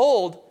was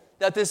told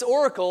that this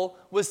oracle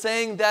was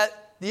saying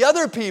that the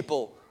other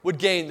people would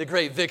gain the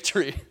great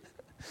victory.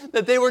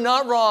 That they were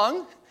not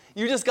wrong.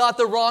 You just got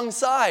the wrong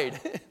side.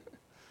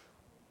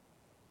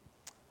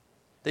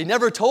 They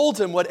never told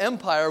him what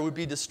empire would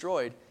be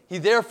destroyed. He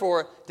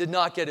therefore did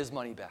not get his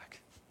money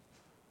back.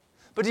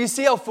 But do you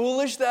see how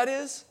foolish that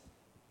is?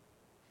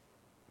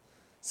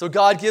 So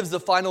God gives the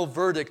final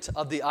verdict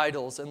of the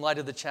idols in light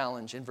of the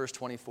challenge in verse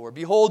 24.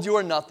 Behold, you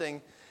are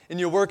nothing, and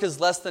your work is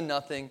less than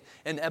nothing,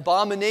 and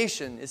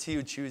abomination is he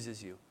who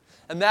chooses you.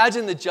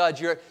 Imagine the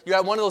judge. You're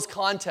at one of those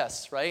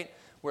contests, right?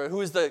 Where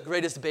who's the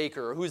greatest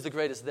baker or who's the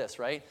greatest this,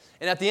 right?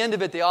 And at the end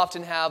of it, they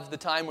often have the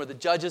time where the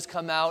judges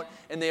come out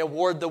and they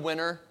award the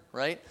winner,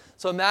 right?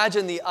 So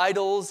imagine the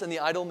idols and the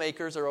idol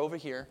makers are over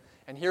here,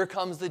 and here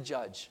comes the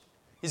judge.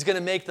 He's going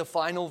to make the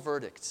final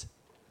verdict.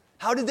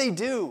 How did they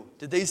do?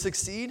 Did they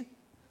succeed?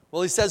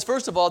 Well, he says,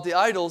 first of all, the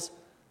idols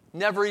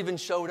never even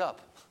showed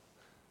up.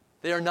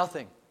 They are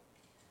nothing.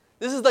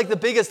 This is like the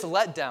biggest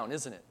letdown,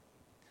 isn't it?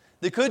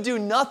 They could do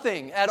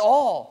nothing at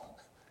all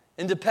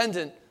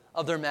independent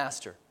of their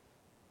master.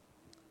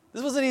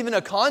 This wasn't even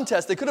a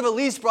contest. They could have at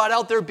least brought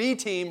out their B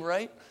team,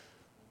 right?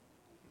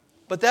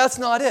 But that's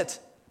not it.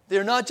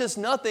 They're not just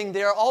nothing,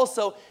 they are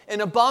also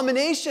an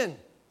abomination.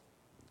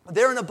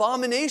 They're an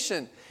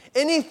abomination.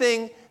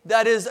 Anything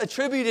that is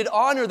attributed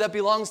honor that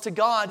belongs to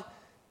God,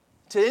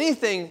 to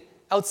anything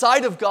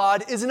outside of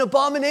God, is an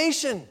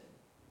abomination.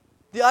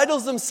 The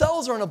idols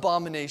themselves are an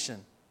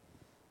abomination.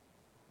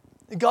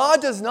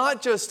 God does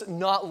not just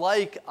not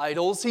like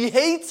idols, he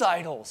hates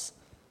idols.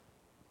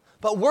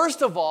 But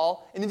worst of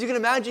all, and as you can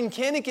imagine,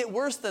 can it get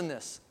worse than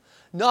this?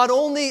 Not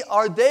only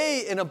are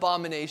they an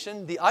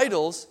abomination, the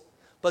idols,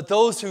 but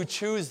those who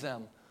choose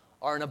them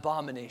are an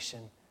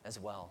abomination as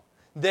well.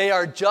 They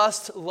are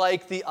just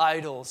like the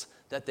idols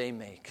that they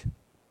make.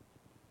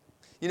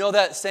 You know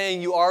that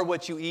saying, you are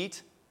what you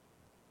eat?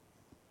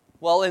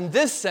 Well, in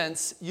this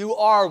sense, you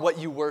are what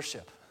you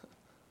worship.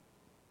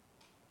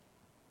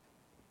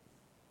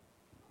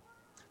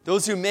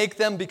 Those who make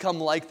them become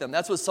like them.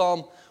 That's what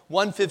Psalm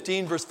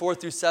 115, verse 4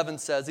 through 7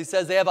 says. He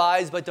says, they have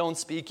eyes but don't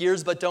speak,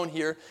 ears but don't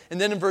hear. And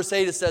then in verse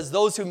 8 it says,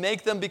 those who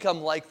make them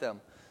become like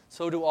them.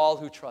 So do all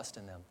who trust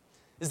in them.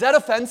 Is that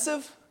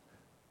offensive?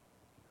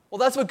 Well,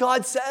 that's what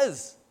God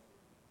says.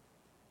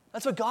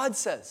 That's what God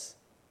says.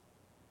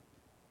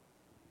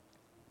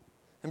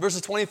 In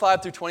verses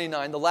 25 through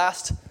 29, the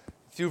last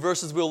few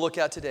verses we'll look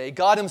at today,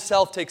 God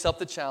himself takes up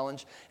the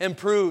challenge and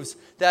proves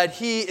that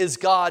he is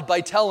God by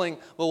telling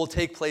what will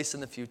take place in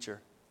the future.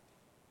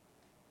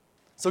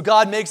 So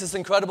God makes this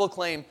incredible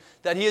claim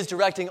that he is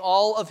directing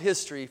all of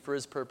history for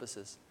his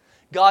purposes.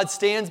 God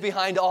stands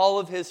behind all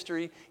of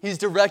history. He's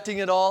directing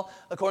it all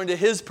according to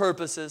his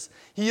purposes.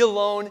 He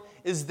alone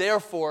is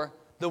therefore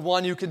the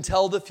one who can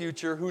tell the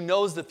future, who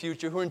knows the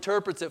future, who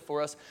interprets it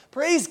for us.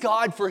 Praise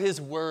God for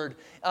his word.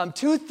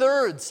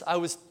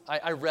 2/3,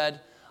 I read,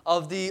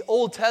 of the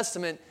Old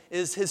Testament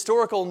is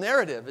historical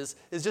narrative,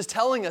 is just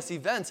telling us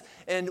events.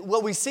 And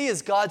what we see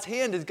is God's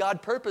hand, is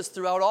God's purpose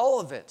throughout all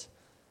of it,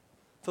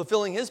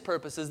 fulfilling his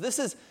purposes. This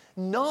is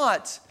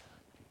not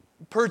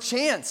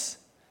perchance.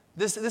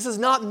 This is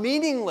not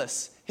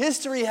meaningless.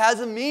 History has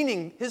a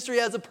meaning. History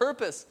has a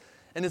purpose,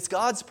 and it's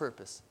God's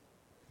purpose.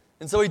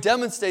 And so he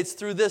demonstrates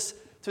through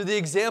the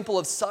example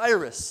of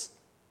Cyrus,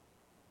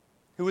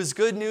 who is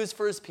good news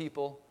for his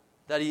people,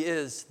 that he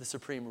is the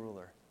supreme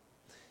ruler.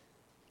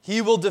 He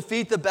will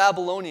defeat the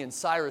Babylonians,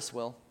 Cyrus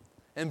will,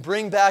 and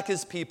bring back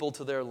his people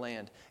to their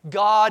land.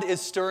 God is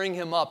stirring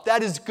him up.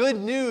 That is good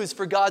news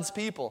for God's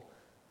people.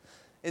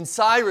 And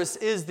Cyrus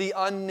is the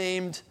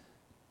unnamed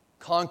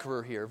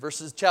conqueror here.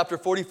 Chapter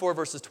 44,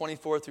 verses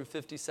 24 through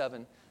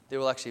 57, they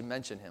will actually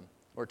mention him.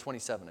 Or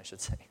 27, I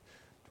should say.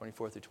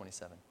 24 through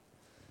 27.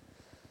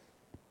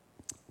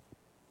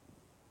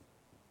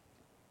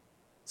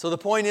 So the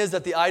point is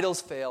that the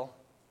idols fail,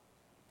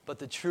 but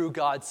the true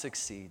God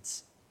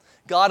succeeds.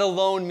 God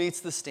alone meets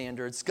the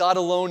standards. God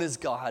alone is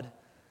God.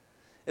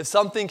 If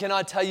something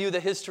cannot tell you the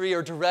history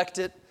or direct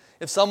it,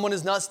 if someone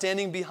is not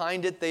standing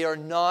behind it, they are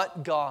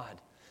not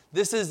God.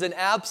 This is an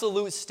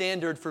absolute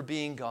standard for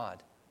being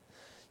God.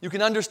 You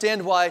can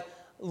understand why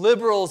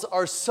liberals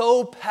are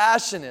so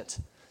passionate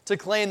to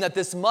claim that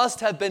this must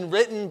have been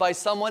written by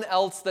someone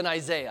else than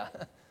Isaiah.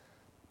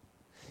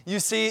 You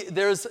see,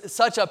 there's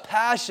such a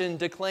passion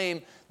to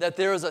claim that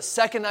there is a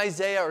second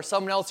Isaiah or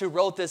someone else who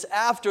wrote this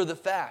after the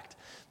fact.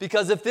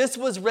 Because if this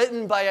was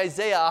written by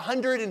Isaiah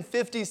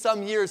 150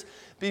 some years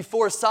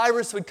before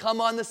Cyrus would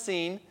come on the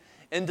scene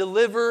and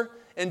deliver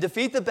and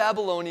defeat the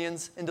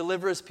Babylonians and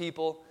deliver his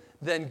people,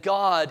 then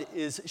God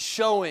is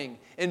showing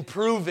and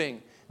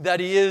proving that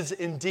he is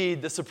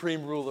indeed the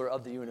supreme ruler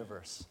of the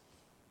universe.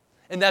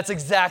 And that's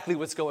exactly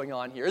what's going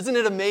on here. Isn't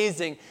it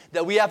amazing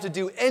that we have to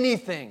do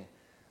anything?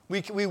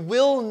 We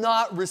will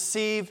not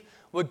receive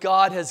what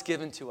God has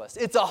given to us.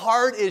 It's a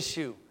hard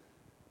issue.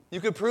 You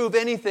could prove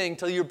anything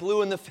till you're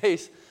blue in the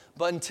face,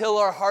 but until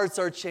our hearts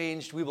are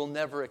changed, we will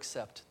never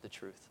accept the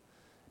truth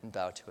and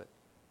bow to it.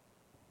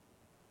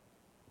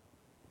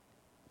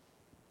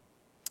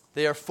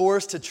 They are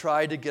forced to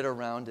try to get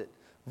around it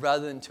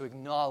rather than to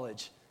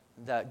acknowledge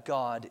that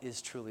God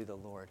is truly the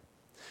Lord.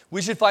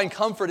 We should find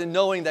comfort in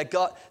knowing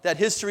that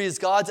history is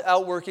God's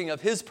outworking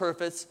of his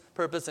purpose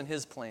and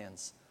his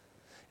plans.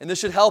 And this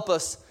should help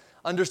us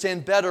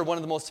understand better one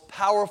of the most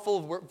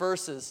powerful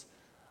verses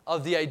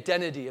of the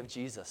identity of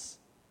Jesus.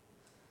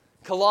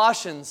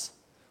 Colossians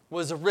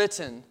was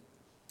written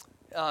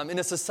in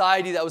a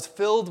society that was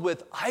filled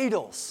with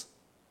idols,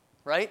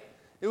 right?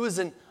 It was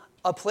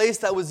a place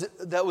that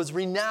was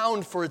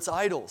renowned for its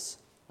idols,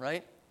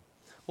 right?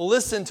 Well,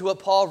 listen to what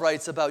Paul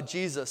writes about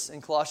Jesus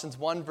in Colossians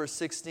 1, verse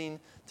 15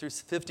 through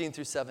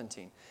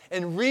 17.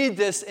 And read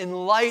this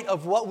in light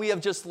of what we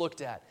have just looked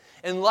at,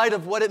 in light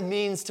of what it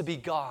means to be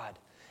God.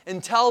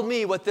 And tell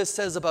me what this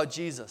says about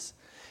Jesus.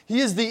 He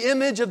is the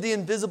image of the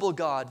invisible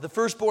God, the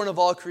firstborn of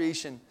all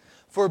creation.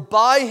 For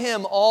by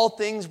him all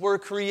things were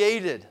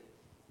created,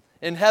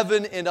 in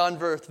heaven and on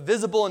earth,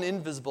 visible and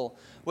invisible,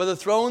 whether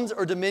thrones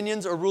or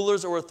dominions or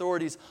rulers or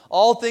authorities.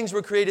 All things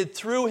were created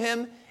through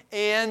him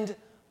and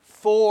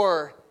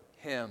for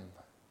him.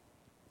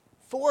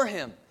 For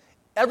him.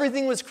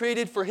 Everything was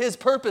created for his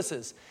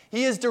purposes.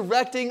 He is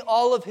directing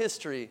all of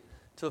history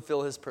to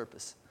fulfill his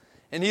purpose.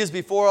 And he is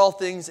before all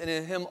things, and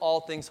in him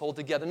all things hold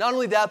together. Not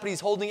only that, but he's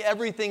holding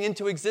everything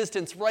into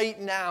existence right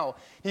now.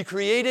 He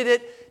created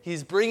it,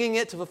 he's bringing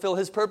it to fulfill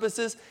his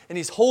purposes, and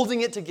he's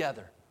holding it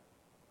together.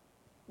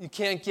 You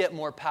can't get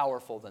more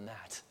powerful than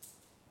that.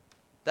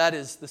 That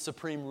is the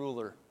supreme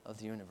ruler of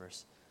the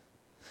universe.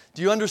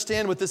 Do you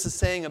understand what this is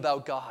saying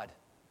about God?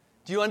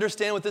 Do you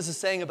understand what this is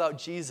saying about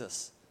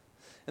Jesus?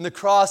 And the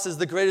cross is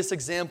the greatest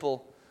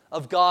example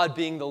of God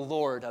being the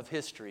Lord of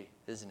history,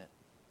 isn't it?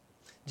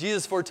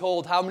 Jesus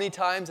foretold how many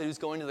times that he was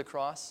going to the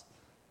cross?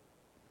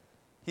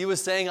 He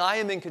was saying, I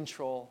am in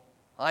control.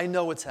 I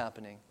know what's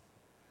happening.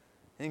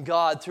 And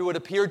God, through what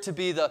appeared to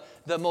be the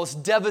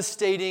most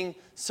devastating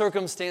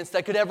circumstance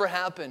that could ever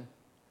happen,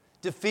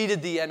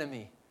 defeated the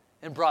enemy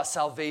and brought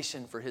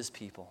salvation for his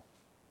people.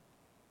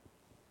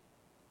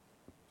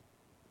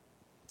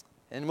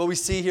 And what we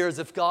see here is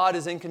if God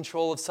is in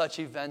control of such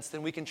events,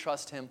 then we can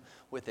trust him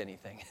with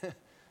anything.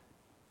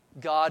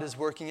 God is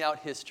working out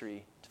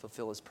history to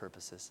fulfill his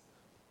purposes.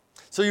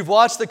 So you've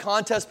watched the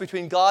contest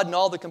between God and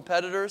all the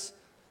competitors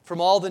from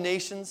all the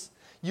nations.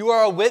 You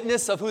are a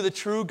witness of who the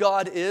true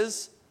God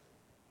is.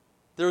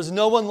 There is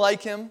no one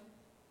like him.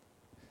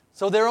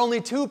 So there are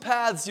only two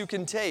paths you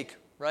can take,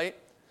 right?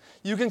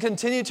 You can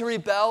continue to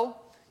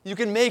rebel. You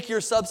can make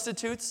your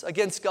substitutes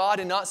against God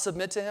and not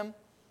submit to him.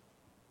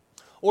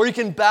 Or you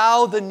can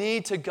bow the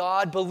knee to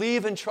God,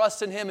 believe and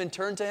trust in him and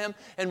turn to him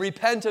and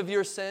repent of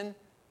your sin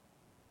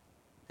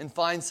and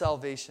find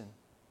salvation.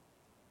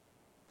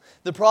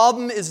 The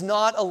problem is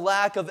not a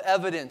lack of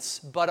evidence,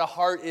 but a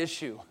heart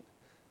issue.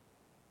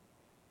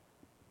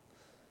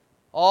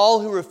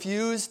 All who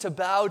refuse to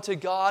bow to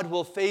God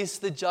will face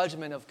the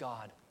judgment of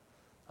God,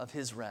 of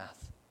his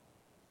wrath.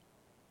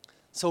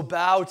 So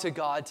bow to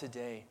God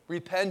today.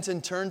 Repent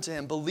and turn to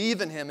Him.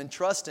 Believe in Him and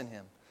trust in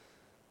Him.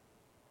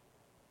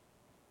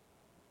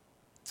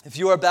 If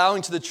you are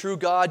bowing to the true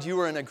God, you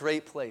are in a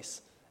great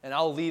place. And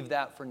I'll leave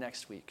that for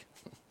next week.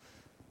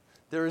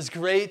 There is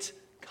great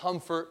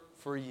comfort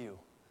for you.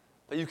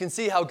 But you can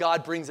see how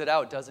God brings it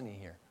out, doesn't He,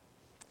 here?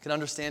 You can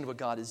understand what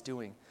God is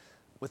doing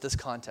with this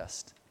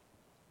contest.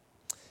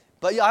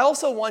 But I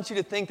also want you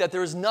to think that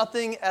there is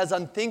nothing as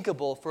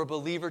unthinkable for a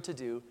believer to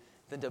do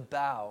than to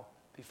bow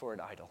before an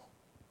idol.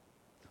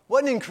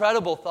 What an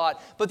incredible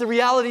thought. But the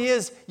reality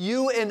is,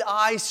 you and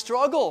I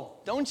struggle,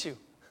 don't you?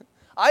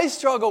 I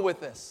struggle with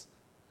this.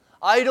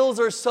 Idols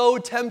are so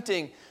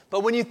tempting,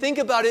 but when you think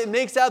about it, it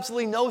makes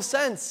absolutely no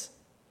sense.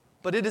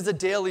 But it is a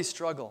daily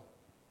struggle.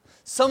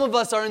 Some of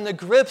us are in the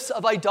grips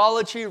of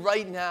idolatry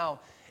right now,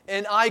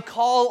 and I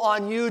call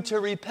on you to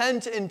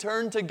repent and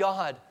turn to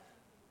God.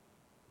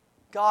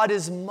 God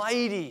is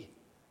mighty.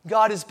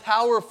 God is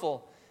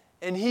powerful,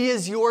 and He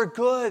is your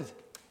good.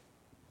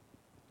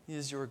 He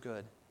is your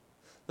good.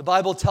 The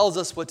Bible tells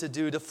us what to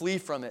do to flee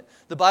from it.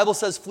 The Bible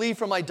says, flee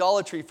from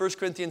idolatry, 1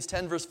 Corinthians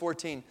 10, verse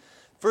 14.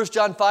 1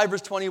 John 5,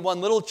 verse 21,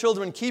 little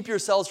children, keep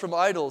yourselves from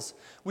idols.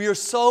 We are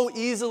so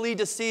easily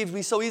deceived.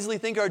 We so easily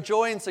think our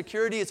joy and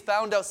security is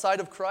found outside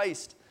of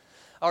Christ.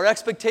 Our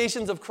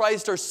expectations of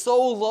Christ are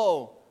so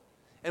low,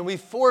 and we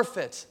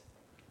forfeit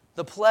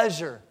the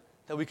pleasure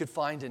that we could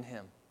find in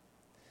Him.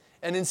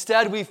 And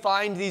instead, we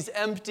find these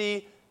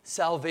empty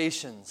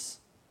salvations.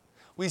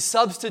 We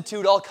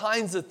substitute all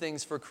kinds of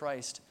things for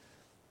Christ.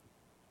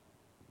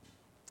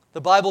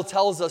 The Bible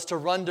tells us to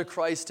run to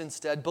Christ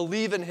instead.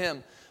 Believe in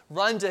Him.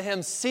 Run to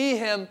Him. See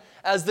Him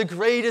as the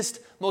greatest,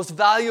 most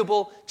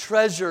valuable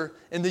treasure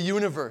in the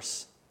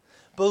universe.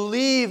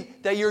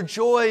 Believe that your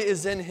joy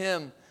is in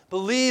Him.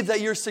 Believe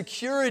that your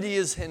security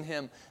is in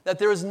Him. That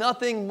there is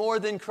nothing more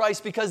than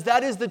Christ, because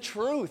that is the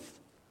truth.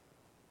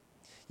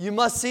 You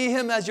must see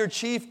Him as your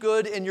chief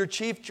good and your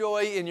chief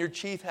joy and your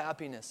chief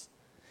happiness.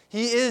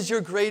 He is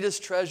your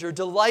greatest treasure.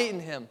 Delight in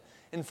Him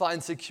and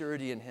find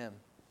security in Him.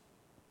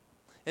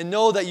 And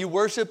know that you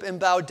worship and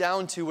bow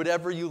down to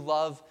whatever you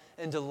love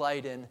and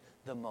delight in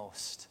the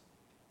most.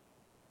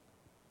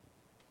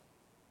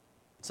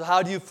 So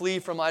how do you flee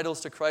from idols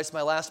to Christ?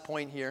 My last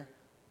point here.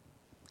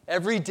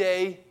 Every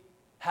day,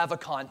 have a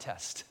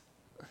contest.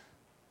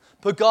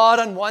 Put God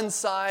on one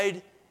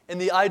side and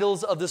the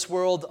idols of this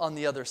world on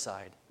the other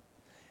side.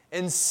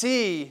 And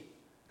see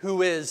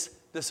who is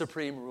the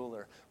supreme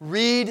ruler.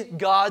 Read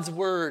God's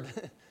Word.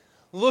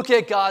 Look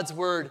at God's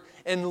Word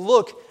and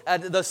look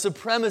at the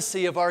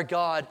supremacy of our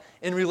God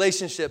in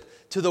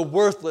relationship to the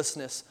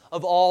worthlessness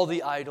of all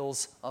the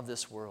idols of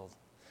this world.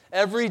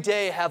 Every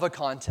day have a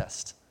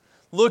contest.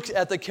 Look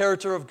at the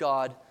character of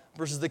God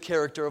versus the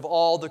character of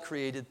all the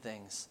created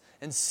things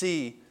and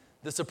see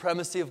the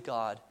supremacy of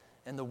God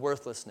and the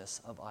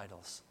worthlessness of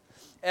idols.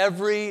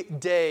 Every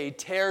day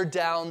tear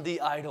down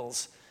the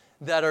idols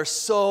that are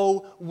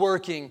so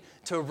working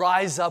to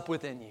rise up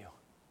within you.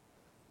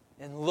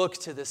 And look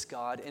to this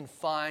God and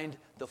find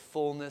the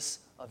fullness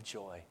of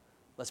joy.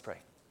 Let's pray.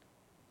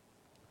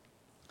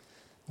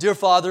 Dear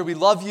Father, we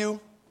love you.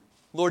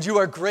 Lord, you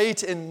are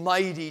great and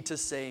mighty to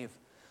save.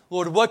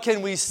 Lord, what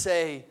can we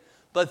say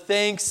but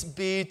thanks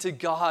be to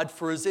God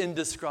for His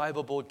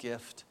indescribable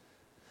gift.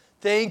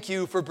 Thank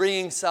you for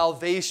bringing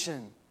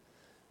salvation.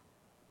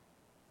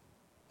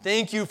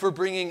 Thank you for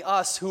bringing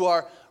us who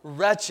are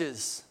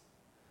wretches,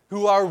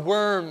 who are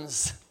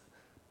worms,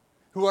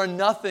 who are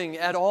nothing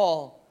at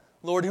all.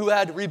 Lord, who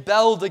had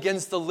rebelled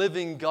against the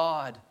living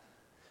God,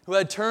 who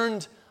had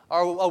turned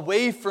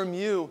away from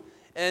you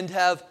and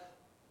have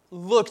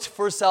looked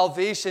for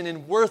salvation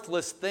in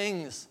worthless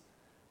things.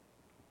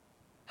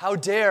 How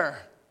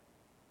dare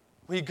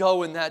we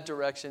go in that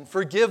direction?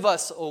 Forgive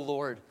us, O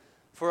Lord,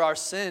 for our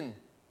sin.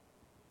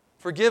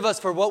 Forgive us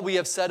for what we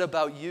have said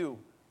about you.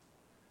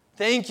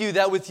 Thank you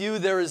that with you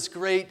there is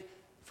great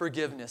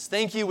forgiveness.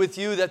 Thank you with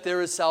you that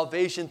there is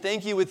salvation.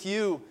 Thank you with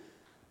you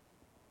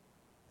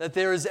that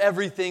there is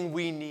everything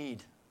we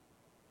need.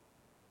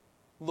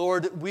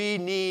 Lord, we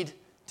need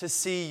to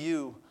see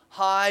you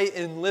high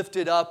and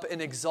lifted up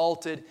and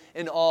exalted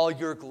in all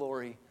your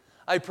glory.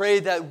 I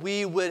pray that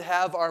we would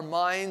have our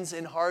minds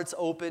and hearts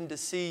open to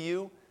see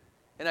you,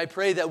 and I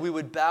pray that we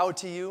would bow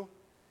to you,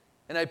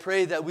 and I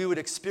pray that we would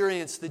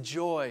experience the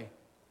joy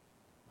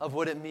of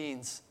what it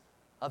means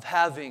of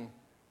having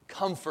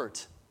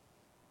comfort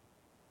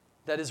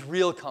that is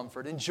real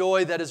comfort, and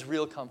joy that is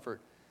real comfort,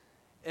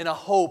 and a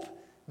hope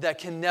that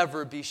can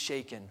never be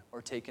shaken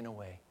or taken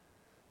away.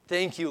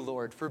 Thank you,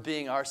 Lord, for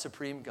being our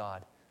supreme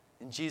God.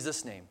 In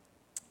Jesus' name,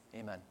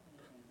 amen.